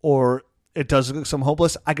or it does look some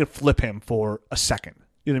hopeless, I could flip him for a second.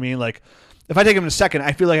 You know what I mean? Like if I take him in a second,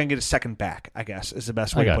 I feel like I can get a second back, I guess, is the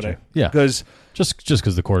best way to put it. Yeah. Because just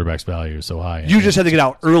because the quarterback's value is so high. You just have to get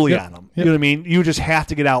out early on them. Yep. You know what I mean? You just have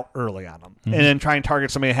to get out early on them. Mm-hmm. And then try and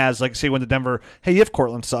target somebody that has, like, say, went to Denver, hey, you have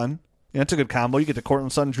Cortland Sutton. That's a good combo. You get the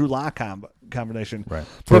Cortland Sutton, Drew Lock combination. Right.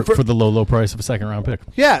 For the low price of a second round pick.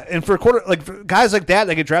 Yeah. And for for guys like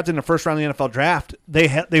that get drafted in the first round of the NFL draft,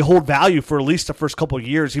 they hold value for at least the first couple of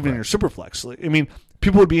years, even in your Superflex league. I mean,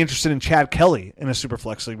 people would be interested in Chad Kelly in a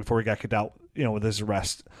Superflex league before he got kicked out, with his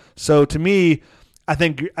arrest. So to me, I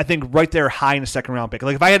think right there high in the second round pick.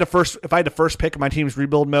 Like if I had the first pick in my team's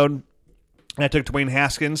rebuild mode and I took Dwayne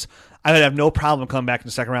Haskins, I would have no problem coming back in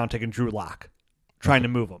the second round taking Drew Lock, trying to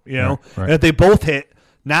move him, Right. And if they both hit,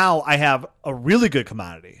 now I have a really good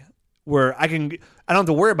commodity where I don't have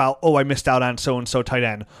to worry about, I missed out on so-and-so tight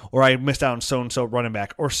end, or I missed out on so-and-so running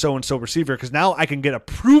back, or so-and-so receiver, because now I can get a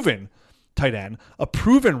proven tight end, a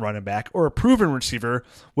proven running back, or a proven receiver.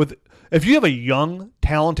 If you have a young,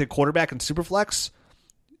 talented quarterback in Superflex,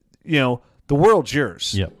 the world's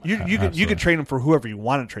yours. Yep. You can trade him for whoever you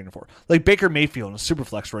want to trade him for. Like Baker Mayfield in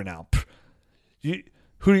Superflex right now.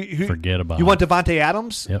 Who forget about? You want Devontae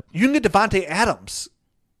Adams? Yep. You can get Devontae Adams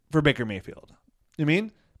for Baker Mayfield. You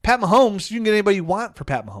mean Pat Mahomes? You can get anybody you want for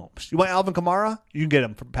Pat Mahomes. You want Alvin Kamara? You can get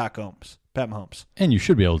him for Pat Mahomes. And you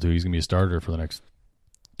should be able to. He's going to be a starter for the next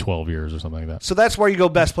 12 years or something like that. So that's where you go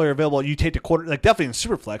best player available. You take the quarter, like definitely in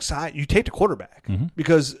Superflex, you take the quarterback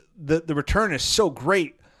because the return is so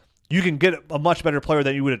great. You can get a much better player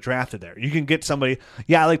than you would have drafted there. You can get somebody.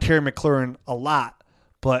 Yeah, I like Terry McLaurin a lot,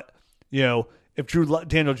 but if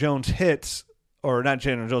Daniel Jones hits, or not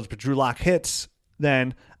Daniel Jones, but Drew Lock hits,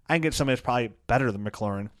 then I can get somebody that's probably better than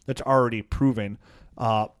McLaurin that's already proven,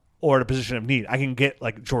 or in a position of need. I can get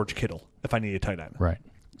like George Kittle if I need a tight end. Right.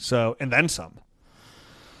 So and then some.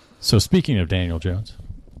 So speaking of Daniel Jones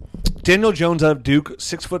out of Duke,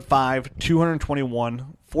 6'5",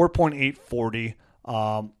 221, 4.8 40.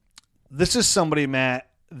 This is somebody, Matt,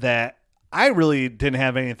 that I really didn't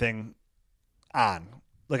have anything on.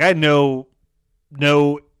 Like I had no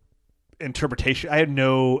interpretation. I had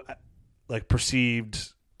no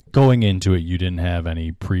perceived. Going into it, you didn't have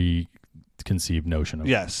any preconceived notion of.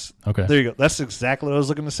 Yes. Okay. There you go. That's exactly what I was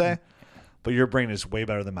looking to say. But your brain is way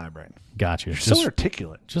better than my brain. Gotcha. You're so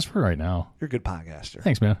articulate. Just for right now. You're a good podcaster.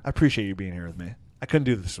 Thanks, man. I appreciate you being here with me. I couldn't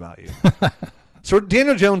do this without you. So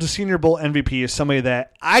Daniel Jones, the Senior Bowl MVP, is somebody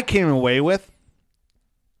that I came away with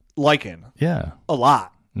liking. Yeah. A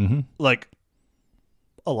lot. Mm-hmm.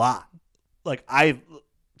 A lot. Like I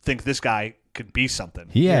think this guy could be something.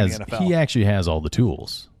 He actually has all the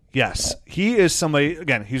tools. Yes. He is somebody,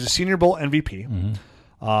 again, he's a Senior Bowl MVP.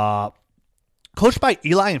 Mm-hmm. Coached by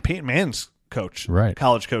Eli and Peyton Manning's coach, right?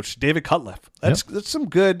 College coach David Cutcliffe. That's some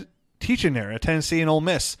good teaching there at Tennessee and Ole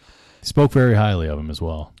Miss. He spoke very highly of him as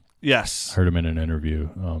well. Yes, I heard him in an interview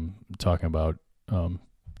talking about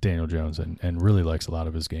Daniel Jones and really likes a lot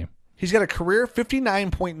of his game. He's got a career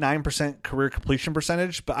 59.9% career completion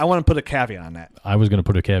percentage, but I want to put a caveat on that. I was going to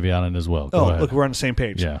put a caveat on it as well. Go ahead. Look, we're on the same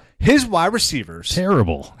page. Yeah, his wide receivers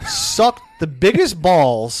terrible sucked the biggest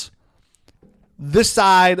balls this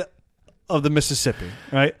side of the Mississippi,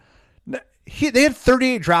 right? They had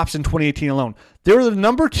 38 drops in 2018 alone. They were the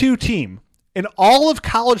number 2 team in all of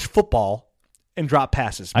college football in drop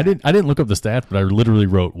passes. I didn't look up the stats, but I literally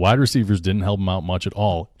wrote wide receivers didn't help them out much at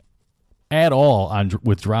all at all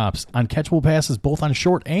with drops on catchable passes, both on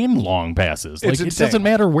short and long passes. Like, it doesn't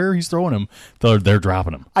matter where he's throwing them; they're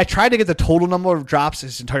dropping them. I tried to get the total number of drops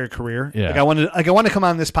his entire career. Yeah. Like I wanted to come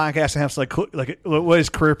on this podcast and have like what his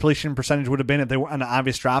career completion percentage would have been if they were on the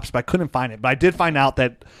obvious drops, but I couldn't find it. But I did find out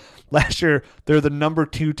that last year they're the number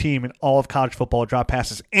 2 team in all of college football drop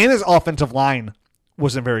passes, and his offensive line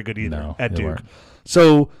wasn't very good either at Duke. Weren't.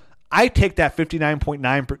 So I take that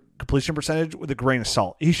 59.9 completion percentage with a grain of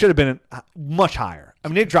salt. He should have been much higher. I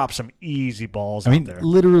mean, they dropped some easy balls out there.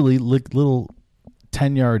 Literally, like little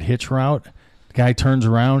 10-yard hitch route. The guy turns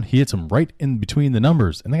around, he hits him right in between the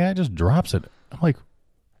numbers, and the guy just drops it. I'm like,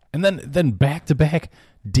 and then back-to-back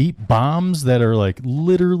deep bombs that are like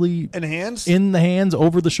literally in the hands,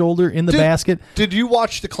 over the shoulder, in the basket. Did you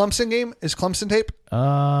watch the Clemson game? Is Clemson tape?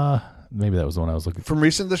 Maybe that was the one I was looking for. From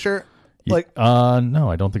recent this year? No,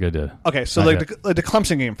 I don't think I did. Okay, so the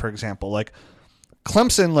Clemson game, for example, like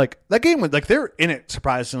Clemson, like that game was like they were in it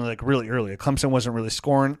surprisingly like really early. Clemson wasn't really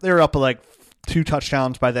scoring. They were up like 2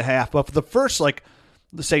 touchdowns by the half, but for the first like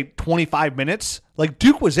let's say 25 minutes, like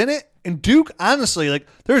Duke was in it, and Duke honestly like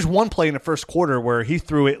there's one play in the first quarter where he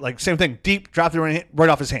threw it like same thing, deep, dropped it right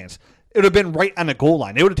off his hands. It would have been right on the goal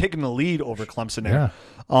line. They would have taken the lead over Clemson there.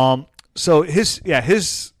 Yeah. So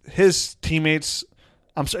his teammates.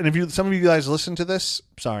 And if some of you guys listen to this,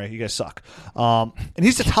 sorry, you guys suck. And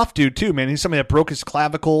he's a tough dude too, man. He's somebody that broke his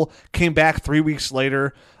clavicle, came back 3 weeks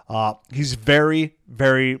later. He's very,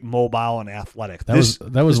 very mobile and athletic. This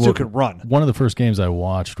dude could run. One of the first games I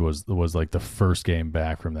watched was like the first game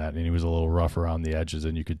back from that, and he was a little rough around the edges,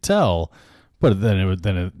 and you could tell. But then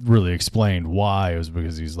it really explained why. It was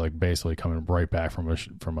because he's like basically coming right back from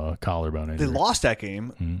a collarbone injury. They lost that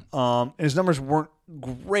game. Mm-hmm. And his numbers weren't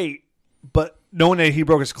great, but knowing that he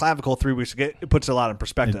broke his clavicle 3 weeks ago, it puts a lot in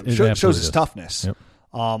perspective. It shows his toughness.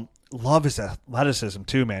 Yep. Love his athleticism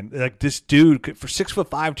too, man. Like this dude for 6'5",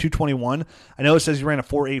 221. I know it says he ran a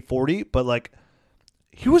 4.8 40, but like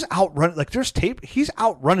he was outrunning. Like there's tape. He's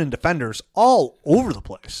outrunning defenders all over the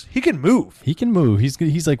place. He can move.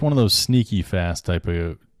 He's like one of those sneaky fast type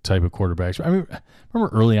of quarterbacks. I mean,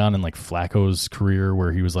 remember early on in like Flacco's career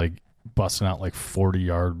where he was like busting out like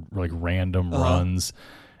 40-yard like random runs.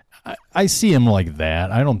 I see him like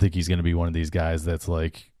that. I don't think he's going to be one of these guys that's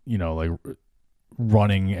like, like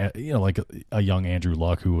running, like a young Andrew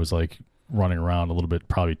Luck who was like running around a little bit,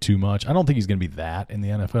 probably too much. I don't think he's going to be that in the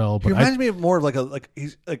NFL. But he reminds me of more of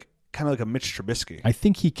he's like kind of like a Mitch Trubisky. I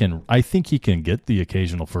think he can get the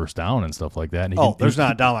occasional first down and stuff like that. And there's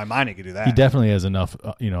not a doubt in my mind he can do that. He definitely has enough,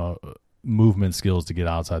 movement skills to get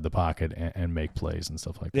outside the pocket and make plays and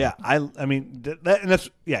stuff like that. Yeah, I mean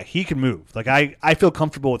he can move. Like I feel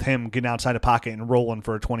comfortable with him getting outside the pocket and rolling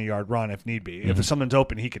for a 20-yard run if need be. Mm-hmm. If someone's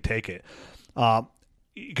open, he could take it.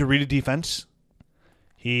 He could read a defense.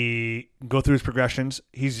 He can go through his progressions.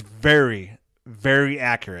 He's very, very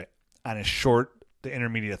accurate on his short to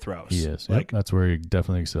intermediate throws. He is. That's where he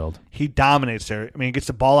definitely excelled. He dominates there. I mean, he gets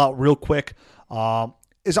the ball out real quick.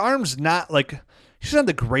 His arm's not like he doesn't have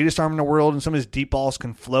the greatest arm in the world, and some of his deep balls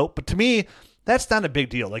can float. But to me, that's not a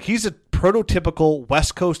big deal. Like he's a prototypical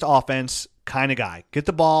West Coast offense kind of guy. Get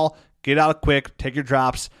the ball, get out quick, take your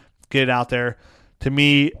drops, get it out there. To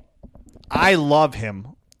me, I love him.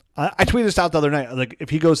 I tweeted this out the other night. Like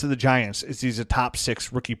if he goes to the Giants, he's a top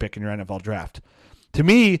 6 rookie pick in your NFL draft. To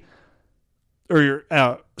me, or your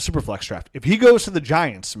Superflex draft. If he goes to the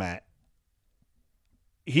Giants, Matt,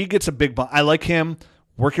 he gets a big bump. I like him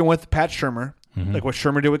working with Pat Shurmur. Mm-hmm. Like what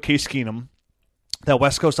Shurmur did with Case Keenum, that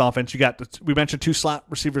West Coast offense. We mentioned 2 slot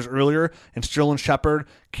receivers earlier, and Sterling Shepard,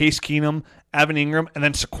 Case Keenum, Evan Ingram, and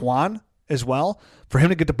then Saquon as well. For him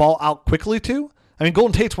to get the ball out quickly too. I mean,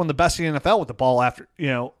 Golden Tate's one of the best in the NFL with the ball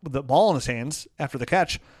with the ball in his hands after the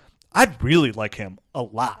catch. I'd really like him a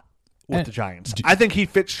lot with the Giants. I think he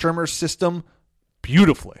fits Shurmur's system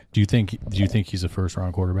beautifully. Do you think he's a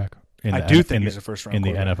first-round quarterback? I do think he's a first-round in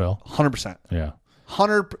the NFL. 100%. Yeah,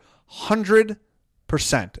 100%.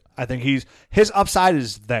 I think his upside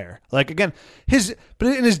is there. Like again, his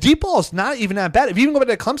deep ball is not even that bad. If you even go back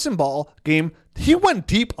to the Clemson ball game, he went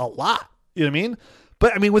deep a lot. You know what I mean?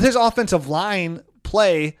 But I mean, with his offensive line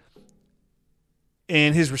play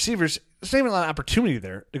and his receivers, there's not even a lot of opportunity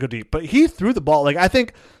there to go deep. But he threw the ball. Like I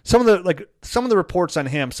think some of the reports on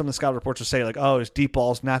him, some of the scout reports would say like, oh, his deep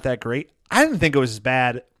ball's not that great. I didn't think it was as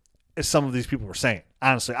bad as some of these people were saying.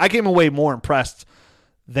 Honestly, I came away more impressed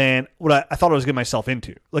than what I thought I was getting myself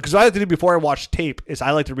into. Like, because what I like to do before I watch tape is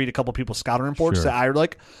I like to read a couple people's scouting reports that I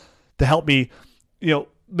like to help me,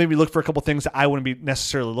 maybe look for a couple things that I wouldn't be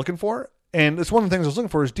necessarily looking for. And it's one of the things I was looking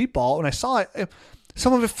for is deep ball. When I saw it,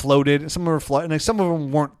 some of it floated, some of them were floating, and some of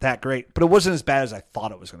them weren't that great, but it wasn't as bad as I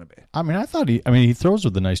thought it was going to be. I mean, he throws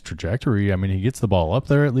with a nice trajectory. I mean, he gets the ball up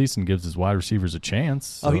there at least and gives his wide receivers a chance.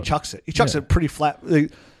 So. Oh, he chucks it. He chucks it pretty flat.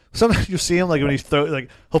 Like, sometimes you see him like when he throw, like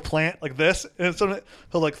he'll plant like this, and sometimes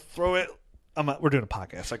he'll like throw it. We're doing a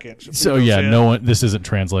podcast. I can't. So no one. This isn't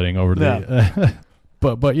translating over to the.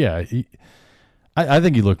 But yeah, I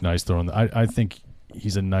think he looked nice throwing. I think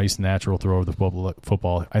he's a nice natural thrower of the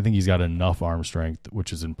football. I think he's got enough arm strength,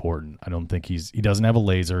 which is important. I don't think he doesn't have a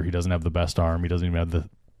laser. He doesn't have the best arm. He doesn't even have the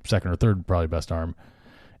second or third probably best arm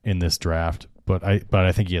in this draft. But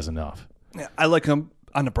I think he has enough. Yeah, I like him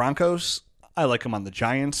on the Broncos. I like him on the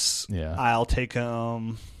Giants. Yeah, I'll take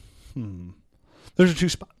him. There's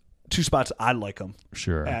two spots I'd like him.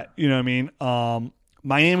 Sure. You know what I mean?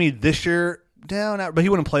 Miami this year, but he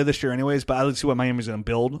wouldn't play this year anyways. But I like to see what Miami's going to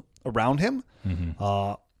build around him.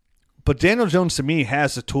 Mm-hmm. But Daniel Jones to me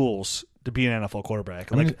has the tools to be an NFL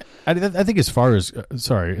quarterback. I think as far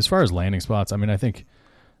as landing spots, I mean, I think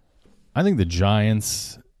the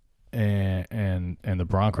Giants and the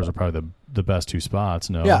Broncos are probably the best two spots.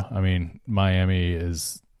 No, yeah. I mean, Miami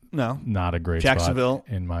is not a great Jacksonville,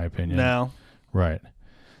 spot, in my opinion. No, right.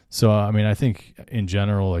 So I mean, I think in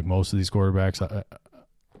general, like most of these quarterbacks,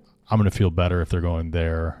 I'm going to feel better if they're going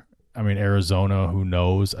there. I mean, Arizona, who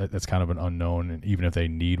knows? That's kind of an unknown, and even if they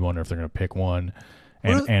need one or if they're going to pick one,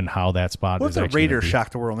 and how that spot is. What if the Raiders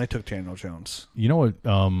shocked the world and they took Daniel Jones? You know what?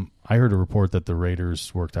 I heard a report that the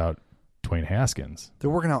Raiders worked out Dwayne Haskins. They're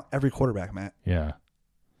working out every quarterback, Matt. Yeah.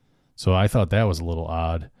 So I thought that was a little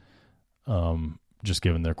odd, just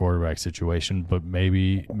given their quarterback situation. But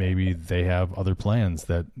maybe they have other plans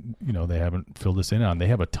that they haven't filled us in on. They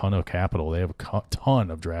have a ton of capital. They have a ton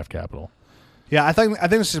of draft capital. Yeah, I think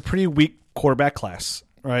this is a pretty weak quarterback class,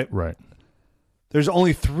 right? Right. There's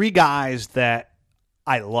only 3 guys that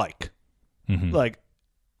I like, like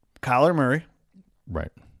Kyler Murray, right?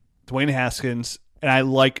 Dwayne Haskins, and I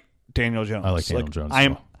like Daniel Jones. I like Daniel Jones.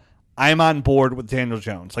 I'm on board with Daniel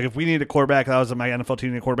Jones. Like if we need a quarterback, that was my NFL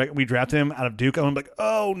team, a quarterback, we drafted him out of Duke. I'm like,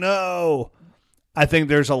 oh no. I think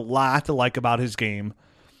there's a lot to like about his game.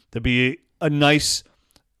 To be a nice,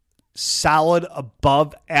 solid,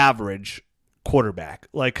 above average quarterback,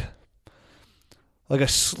 like a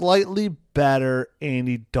slightly better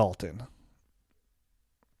Andy Dalton.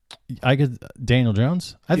 Daniel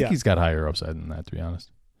Jones. I think he's got higher upside than that, to be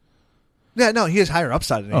honest. Yeah, no, he has higher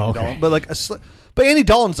upside than Andy Dalton, but but Andy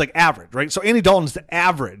Dalton's like average, right? So Andy Dalton's the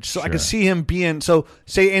average. So sure. I could see him being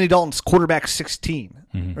say Andy Dalton's quarterback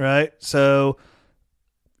 16, right? So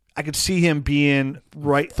I could see him being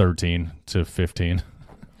right 13 to 15.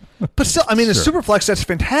 But still, I mean, the Superflex, that's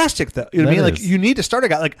fantastic, though. You know what I mean? Like, you need to start a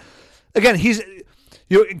guy. Like, again,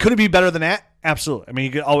 could it be better than that? Absolutely. I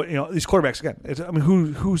mean, these quarterbacks, again,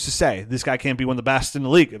 who's to say this guy can't be one of the best in the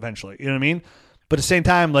league eventually? You know what I mean? But at the same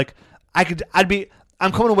time, like,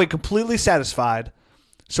 I'm coming away completely satisfied.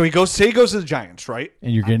 So he goes to the Giants, right?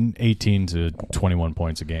 And you're getting 18 to 21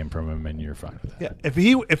 points a game from him, and you're fine with that.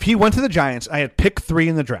 Yeah. If he went to the Giants, I had pick 3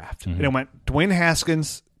 in the draft, and it went Dwayne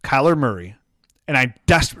Haskins, Kyler Murray. And I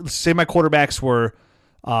desperately say my quarterbacks were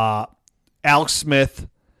Alex Smith,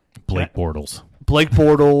 Blake Bortles,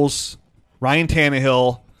 Ryan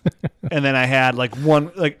Tannehill, and then I had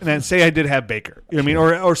and then say I did have Baker. You know what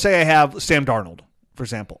I mean? Or say I have Sam Darnold, for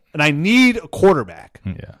example. And I need a quarterback.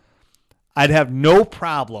 Yeah. I'd have no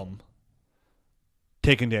problem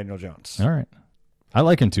taking Daniel Jones. All right. I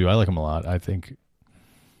like him too. I like him a lot. I think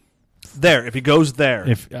if he goes there.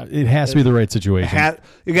 If it has to be the right situation.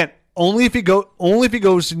 Again, only if he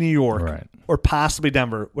goes to New York right. or possibly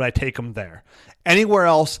Denver would I take him there. Anywhere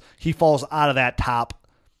else, he falls out of that top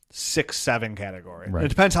 6-7 category. Right. It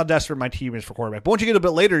depends how desperate my team is for quarterback. But once you get a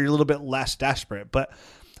bit later, you're a little bit less desperate. But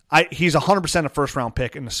he's 100% a first-round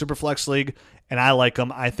pick in the Superflex League, and I like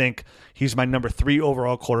him. I think he's my number 3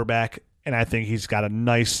 overall quarterback, and I think he's got a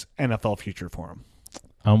nice NFL future for him.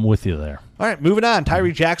 I'm with you there. All right, moving on.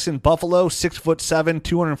 Tyree Jackson, Buffalo, 6'7",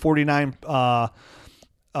 249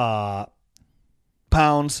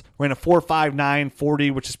 pounds, ran a 4.59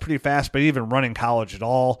 40, which is pretty fast, but he didn't even run in college at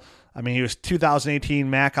all. I mean, he was 2018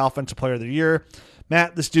 MAC Offensive Player of the Year.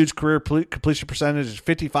 Matt, this dude's career completion percentage is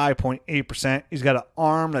 55.8%. He's got an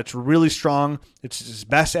arm that's really strong. It's his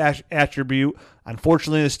best attribute.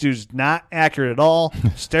 Unfortunately, this dude's not accurate at all.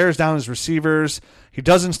 Stares down his receivers. He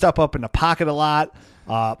doesn't step up in the pocket a lot.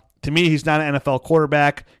 To me, he's not an NFL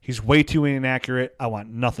quarterback. He's way too inaccurate. I want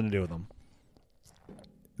nothing to do with him.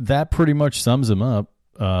 That pretty much sums him up.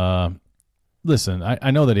 Listen,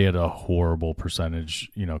 I know that he had a horrible percentage,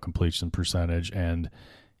 completion percentage, and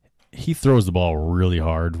he throws the ball really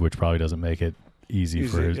hard, which probably doesn't make it easy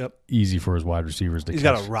for his wide receivers to catch. He's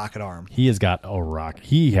got a rocket arm. He has got a rock.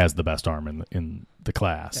 He has the best arm in the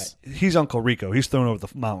class. Yeah, he's Uncle Rico. He's thrown over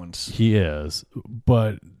the mountains. He is.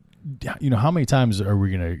 But how many times are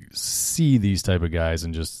we going to see these type of guys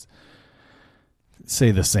and just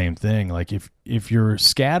say the same thing? Like if you're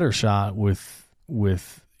scattershot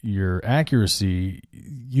with your accuracy,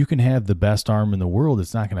 you can have the best arm in the world.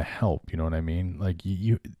 It's not going to help. You know what I mean? Like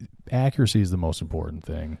accuracy is the most important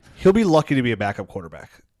thing. He'll be lucky to be a backup quarterback.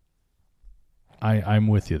 I'm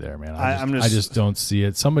with you there, man. I just don't see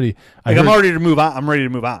it. I'm ready to move on. I'm ready to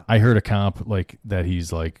move on. I heard a comp like that.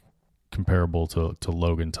 He's like comparable to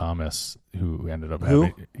Logan Thomas, who ended up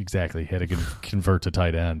had to convert to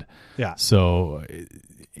tight end. Yeah. So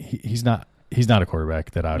he's not a quarterback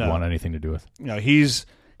that I'd want anything to do with.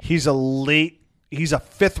 He's a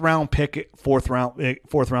fifth round pick, fourth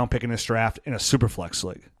round pick in this draft in a super flex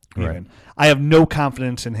league. Right. I have no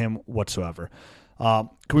confidence in him whatsoever. Can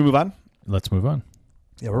we move on? Let's move on.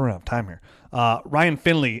 Yeah, we're running out of time here. Ryan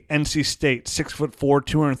Finley, NC State, 6'4",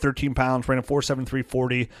 213 pounds, ran a 4.73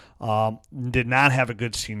 40. Did not have a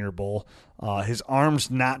good Senior Bowl. His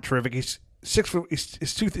arm's not terrific. He's 6 foot.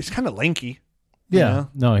 He's kind of lanky. Yeah,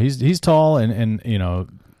 no, he's tall and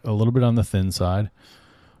a little bit on the thin side.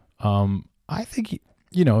 I think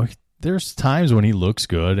there's times when he looks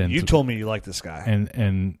good, and you told me you like this guy,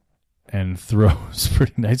 and throws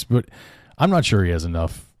pretty nice, but I'm not sure he has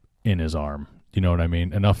enough in his arm. You know what I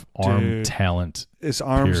mean? Enough arm talent. His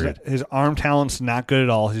arm talent's not good at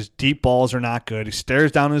all. His deep balls are not good. He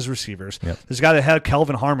stares down his receivers. Yep. This guy that had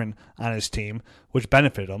Kelvin Harmon on his team, which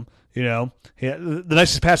benefited him. The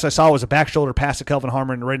nicest pass I saw was a back shoulder pass to Kelvin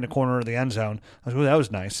Harmon right in the corner of the end zone. I was like, that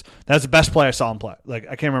was nice. That's the best play I saw him play. Like,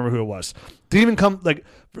 I can't remember who it was. Didn't even come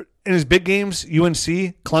in his big games.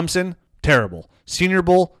 UNC, Clemson, terrible. Senior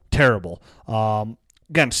Bowl, terrible.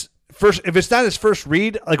 Against. First, if it's not his first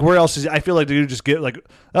read, like where else is he? I feel like the dude just get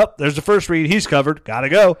there's the first read, he's covered, gotta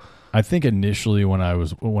go. I think initially when I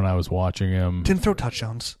was watching him, didn't throw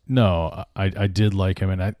touchdowns. No, I did like him,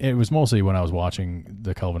 and it was mostly when I was watching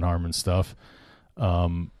the Kelvin Harmon stuff.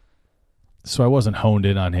 So I wasn't honed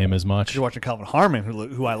in on him as much. You're watching Kelvin Harmon,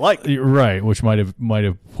 who I like, right? Which might have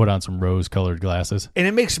put on some rose-colored glasses, and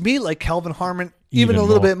it makes me like Kelvin Harmon even a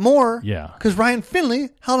little bit more. Yeah, because Ryan Finley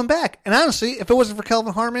held him back, and honestly, if it wasn't for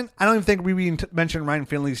Kelvin Harmon, I don't even think we'd be mentioning Ryan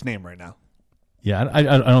Finley's name right now. Yeah, I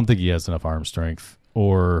don't think he has enough arm strength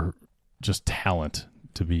or just talent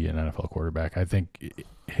to be an NFL quarterback. I think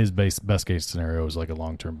his best case scenario is like a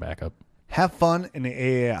long-term backup. Have fun in the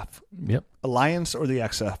AAF. Yep, Alliance or the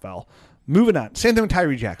XFL. Moving on. Same thing with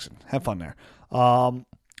Tyree Jackson. Have fun there.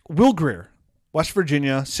 Will Grier, West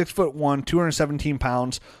Virginia, 6'1", 217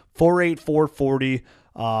 pounds, 4.8, 440.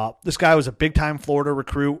 This guy was a big-time Florida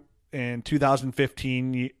recruit in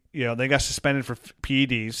 2015. They got suspended for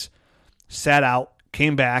PEDs, sat out,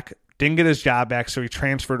 came back, didn't get his job back, so he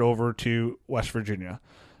transferred over to West Virginia.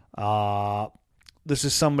 This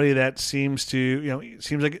is somebody that seems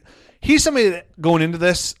like he's somebody that going into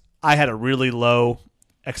this, I had a really low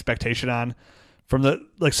expectation on from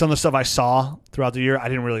some of the stuff I saw throughout the year. I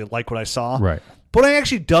didn't really like what I saw. Right. But I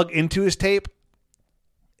actually dug into his tape.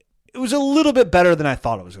 It was a little bit better than I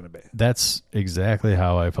thought it was going to be. That's exactly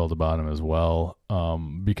how I felt about him as well.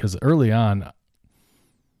 Because early on,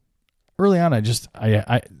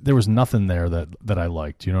 I there was nothing there that I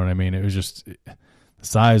liked. You know what I mean? It was just the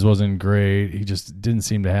size wasn't great. He just didn't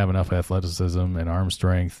seem to have enough athleticism and arm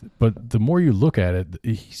strength. But the more you look at it,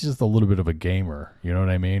 he's just a little bit of a gamer. You know what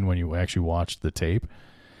I mean? When you actually watch the tape,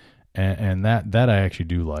 and that I actually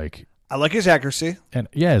do like. I like his accuracy. And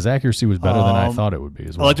yeah, his accuracy was better than I thought it would be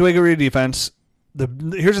as well. I like the way he read defense.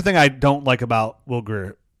 Here's the thing I don't like about Will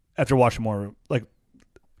Grier after watching more.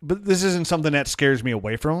 But this isn't something that scares me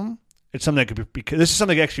away from him. It's something that could be. This is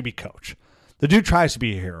something that can actually be coached. The dude tries to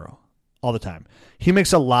be a hero all the time. He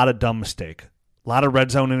makes a lot of dumb mistakes. A lot of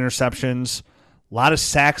red zone interceptions. A lot of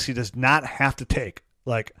sacks he does not have to take,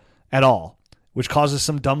 at all, which causes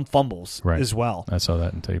some dumb fumbles as well. I saw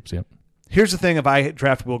that in tapes, yep. Here's the thing: if I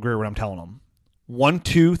draft Will Grier, what I'm telling him, 1,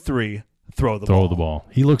 2, 3, throw the ball.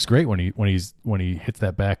 He looks great when he hits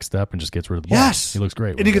that back step and just gets rid of the ball. Yes, he looks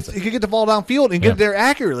great. And he can get the ball downfield and get it there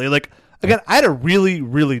accurately. Again, I had a really,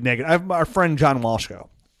 really negative. I have our friend John Walshko,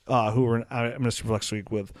 who we're in Mr. Flex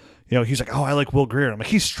Week with. He's like, oh, I like Will Grier. I'm like,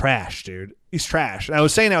 he's trash, dude. He's trash. And I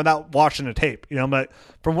was saying that without watching the tape, but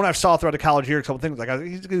from what I saw throughout the college year, a couple things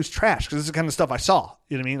he was trash because this is the kind of stuff I saw.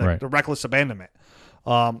 You know what I mean? The reckless abandonment.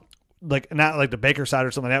 Not like the Baker side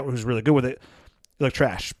or something like that, who's really good with it. You look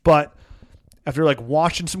trash. But after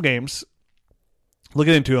watching some games,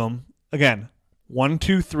 looking into them, again, 1,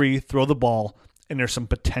 2, 3, throw the ball, and there's some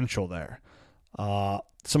potential there.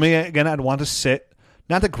 Somebody, again, I'd want to sit.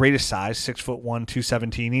 Not the greatest size, 6'1",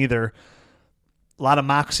 217 either. A lot of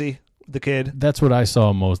moxie, the kid. That's what I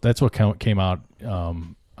saw most. That's what came out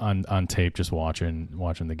on tape, just watching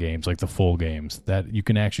the games, like the full games. That you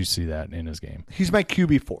can actually see that in his game. He's my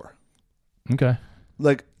QB4. Okay.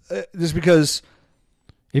 Like, just because...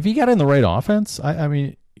 If he got in the right offense, I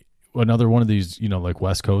mean, another one of these, like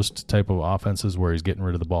West Coast type of offenses where he's getting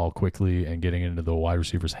rid of the ball quickly and getting into the wide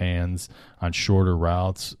receiver's hands on shorter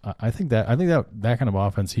routes. I think that kind of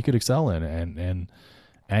offense he could excel in and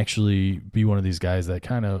actually be one of these guys that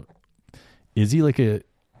kind of is he like a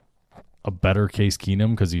better Case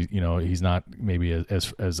Keenum because he's not maybe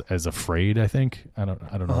as afraid. I think I don't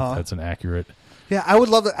know if that's an accurate. Yeah, I would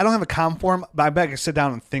love that. I don't have a comp for him, but I bet I could sit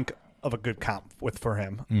down and think of a good comp for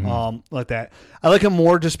him, like that. I like him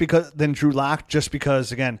more than Drew Lock, just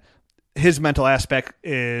because again, his mental aspect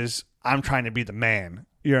is I'm trying to be the man.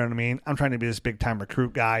 You know what I mean? I'm trying to be this big time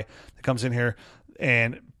recruit guy that comes in here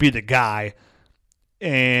and be the guy,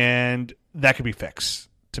 and that could be fixed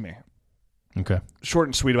to me. Okay, short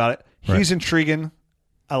and sweet about it. Right. He's intriguing.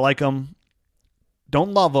 I like him.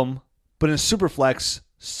 Don't love him, but in super flex,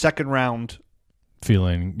 second round.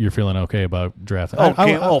 You're feeling okay about drafting?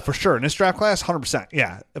 For sure. In this draft class, 100%.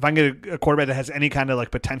 Yeah. If I can get a quarterback that has any kind of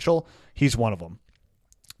like potential, he's one of them.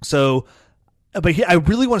 So, but I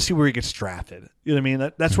really want to see where he gets drafted. You know what I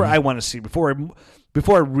mean? That's where I want to see before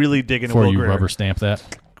I really dig into Will Grier. Before you rubber stamp that?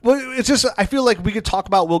 Well, it's just I feel like we could talk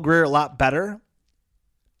about Will Grier a lot better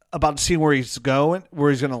about seeing where he's going,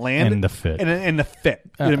 where he's going to land, and the fit, and the fit.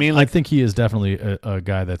 You know what I mean? I think he is definitely a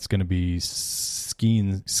guy that's going to be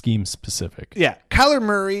scheme specific. Yeah, Kyler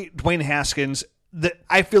Murray, Dwayne Haskins.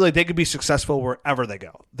 I feel like they could be successful wherever they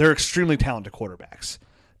go. They're extremely talented quarterbacks.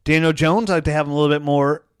 Daniel Jones, I like to have him a little bit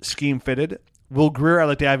more scheme fitted. Will Grier, I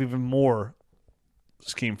like to have even more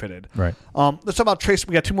scheme fitted. Right. Let's talk about Trace.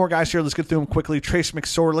 We got two more guys here. Let's get through them quickly. Trace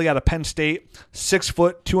McSorley out of Penn State, 6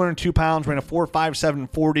 foot, 202 pounds, ran a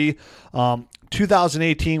 4.57 40.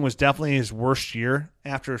 2018 was definitely his worst year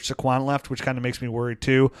after Saquon left, which kind of makes me worried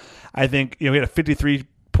too. I think he had a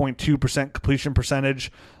 53.2% completion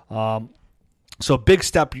percentage. So a big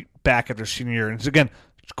step back after senior year. And again,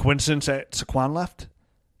 coincidence that Saquon left?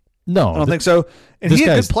 No, I don't think so. And he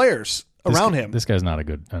had good players around him. This guy's not a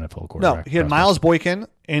good NFL quarterback. No, he had Miles Boykin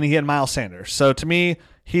and he had Miles Sanders. So to me,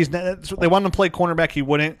 they wanted to play cornerback. He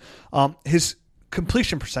wouldn't. His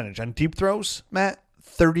completion percentage on deep throws, Matt,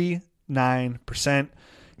 39%.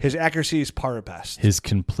 His accuracy is par at best. His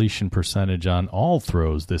completion percentage on all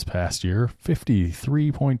throws this past year,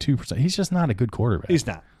 53.2%. He's just not a good quarterback. He's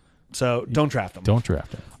not. So don't draft him. Don't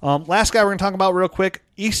draft him. Last guy we're going to talk about real quick,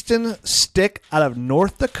 Easton Stick out of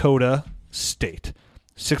North Dakota State.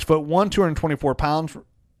 6'1", 224 pounds,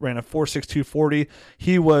 ran a 4.62 40.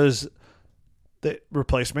 He was the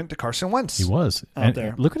replacement to Carson Wentz. He was out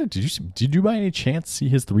there. Look at it. Did you by any chance see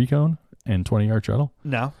his 3-cone and 20-yard shuttle?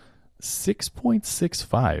 No.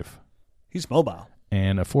 6.65. He's mobile.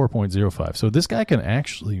 And a 4.05. So this guy can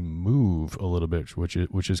actually move a little bit, which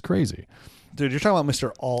is crazy. Dude, you're talking about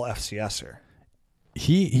Mr. All FCSer.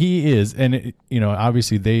 He is, and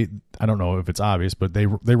obviously I don't know if it's obvious, but they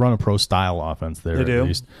run a pro style offense there. They do. At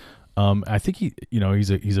least. I think he's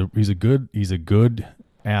a good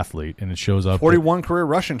athlete, and it shows up. 41 career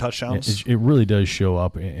rushing touchdowns. It really does show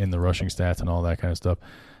up in the rushing stats and all that kind of stuff.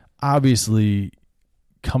 Obviously,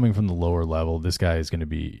 coming from the lower level, this guy is going to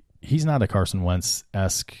be. He's not a Carson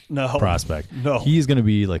Wentz-esque prospect. No. He's going to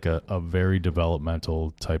be like a very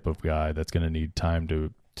developmental type of guy that's going to need time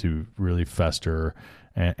to really fester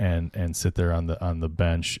and sit there on the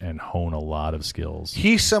bench and hone a lot of skills.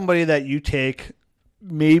 He's somebody that you take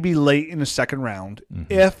maybe late in the second round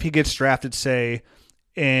if he gets drafted, say,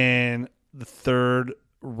 in the third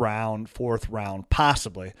round, fourth round,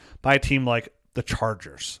 possibly by a team like the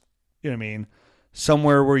Chargers. You know what I mean?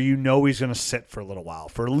 Somewhere where he's going to sit for a little while,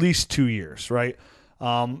 for at least 2 years, right?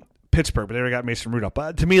 Pittsburgh, but they already got Mason Rudolph.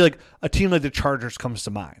 But to me, like a team like the Chargers comes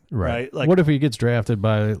to mind, right? Like, what if he gets drafted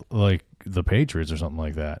by like the Patriots or something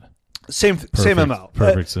like that? Same MO.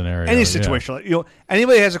 Perfect scenario. Any situation, like,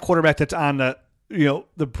 anybody has a quarterback that's on the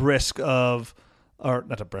the brisk of, or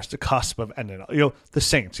not the brisk, the cusp of ending. The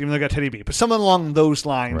Saints, even though they got Teddy B, but someone along those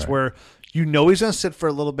lines where he's going to sit for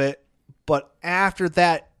a little bit, but after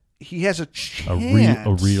that. He has a chance.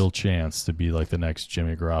 A real chance to be like the next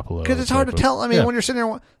Jimmy Garoppolo. Because it's hard to tell. I mean, when you're sitting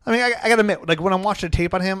there, I got to admit, like when I'm watching the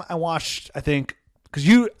tape on him, I think, because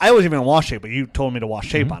I wasn't even going to watch tape, but you told me to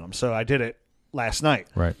watch tape on him. So I did it last night.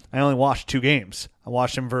 Right. I only watched 2 games. I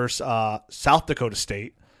watched him versus South Dakota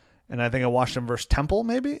State, and I think I watched them versus Temple,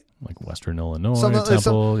 maybe like Western Illinois,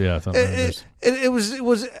 Temple. It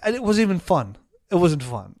was even fun. It wasn't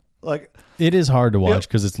fun. Like it is hard to watch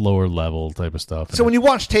because it's lower level type of stuff. So when you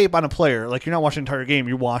watch tape on a player, like you're not watching the entire game,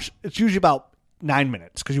 it's usually about 9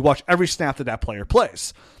 minutes because you watch every snap that player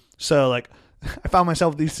plays. So like I found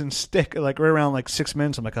myself with Easton Stick like right around like 6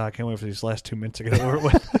 minutes. I'm like, oh, I can't wait for these last 2 minutes to get over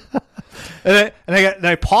with. and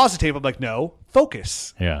I pause the tape. I'm like, no,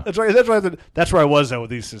 focus. Yeah, that's right. That's where I was though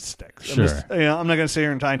with Easton Stick. Sure. I'm not going to sit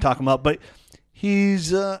here and try and talk him up, but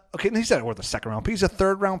he's okay. He's not worth a second round pick. He's a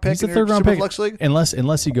third round pick. He's a third round pick. Flex league.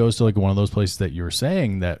 Unless he goes to like one of those places that you were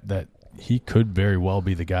saying that he could very well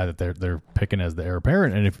be the guy that they're picking as the heir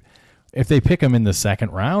apparent, and if they pick him in the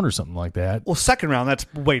second round or something like that. Well, second round,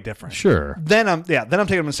 that's way different. Sure. Then I'm taking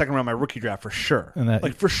him in the second round of my rookie draft for sure.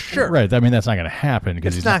 And for sure. Right. I mean, that's not going to happen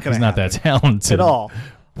because he's not that talented at all.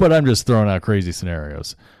 But I'm just throwing out crazy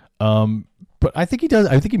scenarios. But I think he does.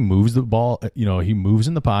 I think he moves the ball. He moves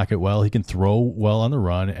in the pocket well. He can throw well on the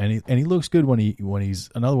run, and he looks good when he's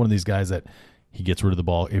another one of these guys that he gets rid of the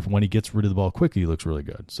ball. When he gets rid of the ball quickly, he looks really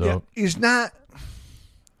good. So yeah, he's not.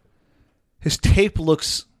 His tape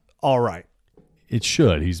looks all right. It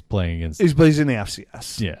should. He's playing against. He's in the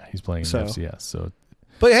FCS. Yeah, he's playing in the FCS. So,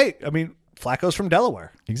 but hey, I mean, Flacco's from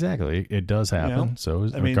Delaware. Exactly, it does happen. So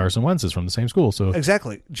Carson Wentz is from the same school. So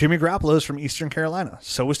exactly, Jimmy Garoppolo is from Eastern Carolina.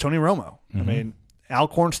 So is Tony Romo. Mm-hmm. I mean,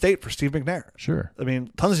 Alcorn State for Steve McNair. Sure. I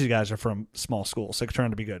mean, tons of these guys are from small schools. They could turn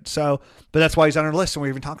out to be good. So, but that's why he's on our list, and we're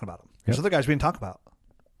even talking about him. There's other guys we didn't talk about.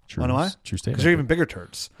 True. Why? True statement. Because they're even bigger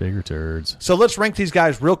turds. Bigger turds. So let's rank these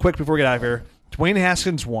guys real quick before we get out of here. Dwayne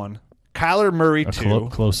Haskins 1. Kyler Murray 2.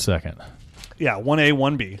 Close second. Yeah, 1A,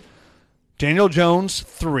 1B. Daniel Jones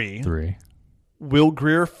 3. Will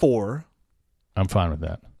Grier 4. I'm fine with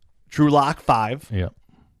that. Drew Lock 5. Yep.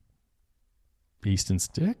 Easton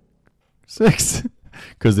Stick 6.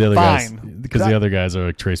 Because the other guys are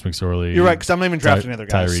like Trace McSorley. You're right, because I'm not even drafting the other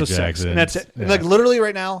guys. Tyree so Jackson. 6. And that's it. Yeah. Like literally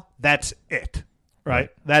right now, that's it. Right?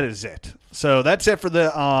 That is it. So that's it for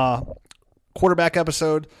the quarterback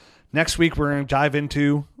episode. Next week we're going to dive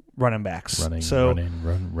into running backs. Running.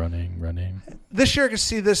 This year I can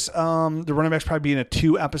see this the running backs probably being a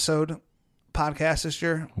 2-episode podcast this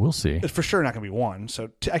year. We'll see. It's for sure not going to be 1.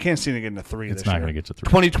 So I can't see it getting to 3 it's this year. It's not going to get to 3.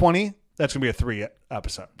 2020, that's going to be a 3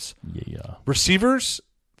 episodes. Yeah. Receivers,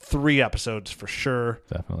 3 episodes for sure.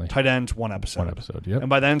 Definitely. Tight ends, 1 episode. 1 episode, yep. And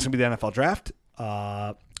by then it's going to be the NFL draft.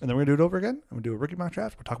 And then we're going to do it over again. I'm going to do a rookie mock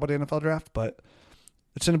draft. We'll talk about the NFL draft, but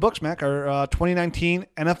it's in the books, Mac. Our 2019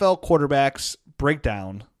 NFL quarterbacks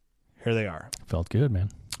breakdown. Here they are. Felt good, man.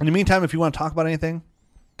 In the meantime, if you want to talk about anything,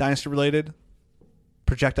 dynasty related,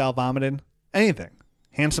 projectile vomiting, anything,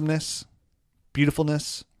 handsomeness,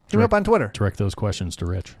 beautifulness, hit me up on Twitter. Direct those questions to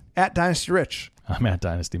Rich. At Dynasty Rich. I'm at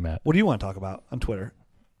Dynasty Matt. What do you want to talk about on Twitter?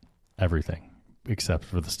 Everything, except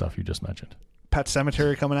for the stuff you just mentioned. Pet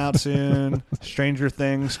Sematary coming out soon. Stranger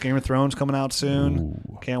Things, Game of Thrones coming out soon.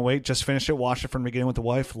 Ooh. Can't wait. Just finished it. Watched it from the beginning with the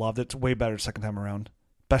wife. Loved it. It's way better the second time around.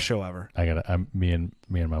 Best show ever. Me and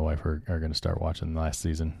my wife are going to start watching the last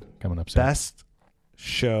season coming up soon. Best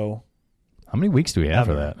show. How many weeks do we have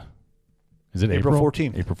ever. for that? Is it April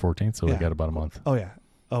 14th? April 14th. So we got about a month. Oh yeah.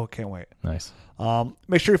 Oh, can't wait. Nice.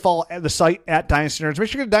 Make sure you follow the site at Dynasty Nerds. Make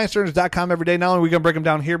sure you go to dynastynerds.com every day. Not only are we going to break them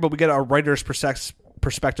down here, but we get our writers'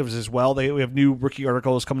 perspectives as well. We have new rookie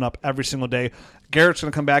articles coming up every single day. Garrett's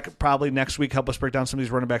going to come back probably next week, help us break down some of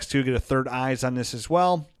these running backs too, get a third eyes on this as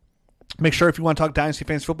well. Make sure if you want to talk Dynasty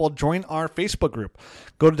Fantasy Football, join our Facebook group.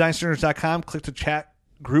 Go to dynastynerds.com, click the chat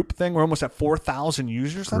group thing. We're almost at 4,000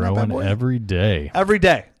 users on that bad boy. Every day. Every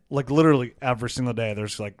day. Like literally every single day.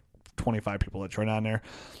 There's like 25 people that join on there.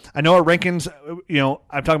 I know our rankings,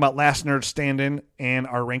 I'm talking about last nerd stand-in and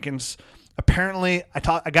our rankings. Apparently, I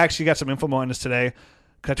actually got some info on this today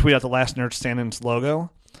because I tweeted out the last nerd stand-in's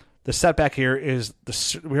logo. The setback here is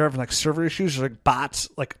we're having like server issues. There's like bots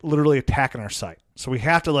like literally attacking our site. So we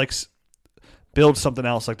have to like build something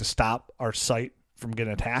else like to stop our site from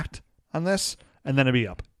getting attacked on this, and then it'll be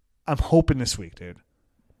up. I'm hoping this week, dude.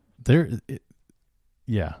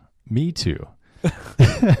 Yeah, me too.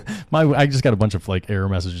 I just got a bunch of like error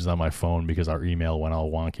messages on my phone because our email went all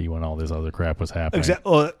wonky when all this other crap was happening.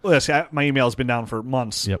 Exactly. Well, my email has been down for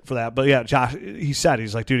months for that. But yeah, Josh, he's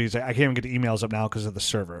like, dude, I can't even get the emails up now because of the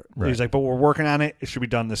server. Right. He's like, but we're working on it. It should be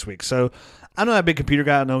done this week. So I'm not a big computer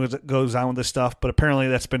guy. I know what goes on with this stuff, but apparently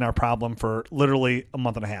that's been our problem for literally a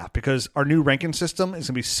month and a half because our new ranking system is going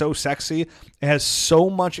to be so sexy. It has so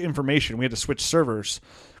much information. We had to switch servers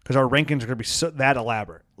because our rankings are going to be that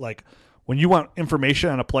elaborate. Like, when you want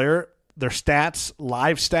information on a player, their stats,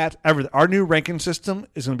 live stats, everything. Our new ranking system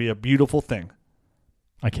is going to be a beautiful thing.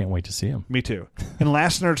 I can't wait to see him. Me too. And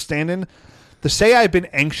last nerd standing, to say I've been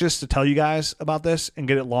anxious to tell you guys about this and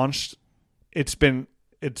get it launched, that's an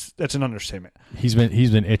understatement. He's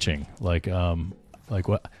been itching. Like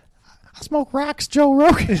what? I smoke rocks, Joe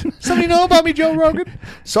Rogan. Somebody know about me, Joe Rogan?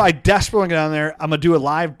 So I desperately want to get on there. I'm going to do a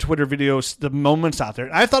live Twitter video, the moments out there.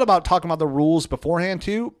 And I thought about talking about the rules beforehand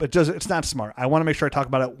too, but it's not smart. I want to make sure I talk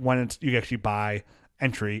about it when you actually buy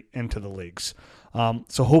entry into the leagues.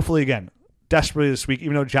 So hopefully, again, desperately this week,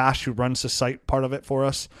 even though Josh, who runs the site part of it for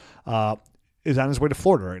us, is on his way to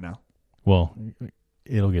Florida right now. Well,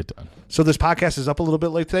 it'll get done. So this podcast is up a little bit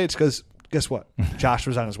late today. It's because, guess what? Josh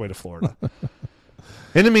was on his way to Florida.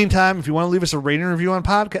 In the meantime, if you want to leave us a rating and review on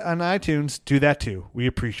iTunes, do that too. We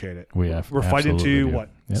appreciate it. We're fighting to, what,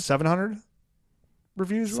 700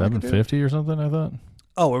 reviews? 750 or something, I thought.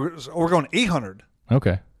 Oh, we're going 800.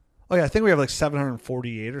 Okay. Oh, yeah, I think we have like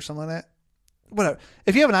 748 or something like that. Whatever.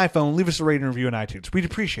 If you have an iPhone, leave us a rating and review on iTunes. We'd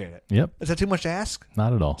appreciate it. Yep. Is that too much to ask?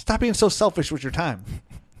 Not at all. Stop being so selfish with your time.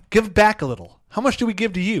 Give back a little. How much do we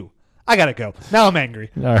give to you? I got to go. Now I'm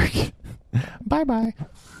angry. All right. Bye-bye.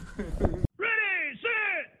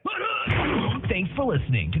 Thanks for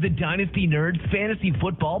listening to the Dynasty Nerds Fantasy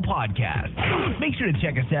Football Podcast. Make sure to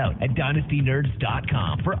check us out at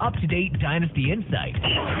dynastynerds.com for up-to-date Dynasty insight.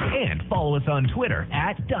 And follow us on Twitter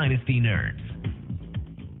at Dynasty Nerds.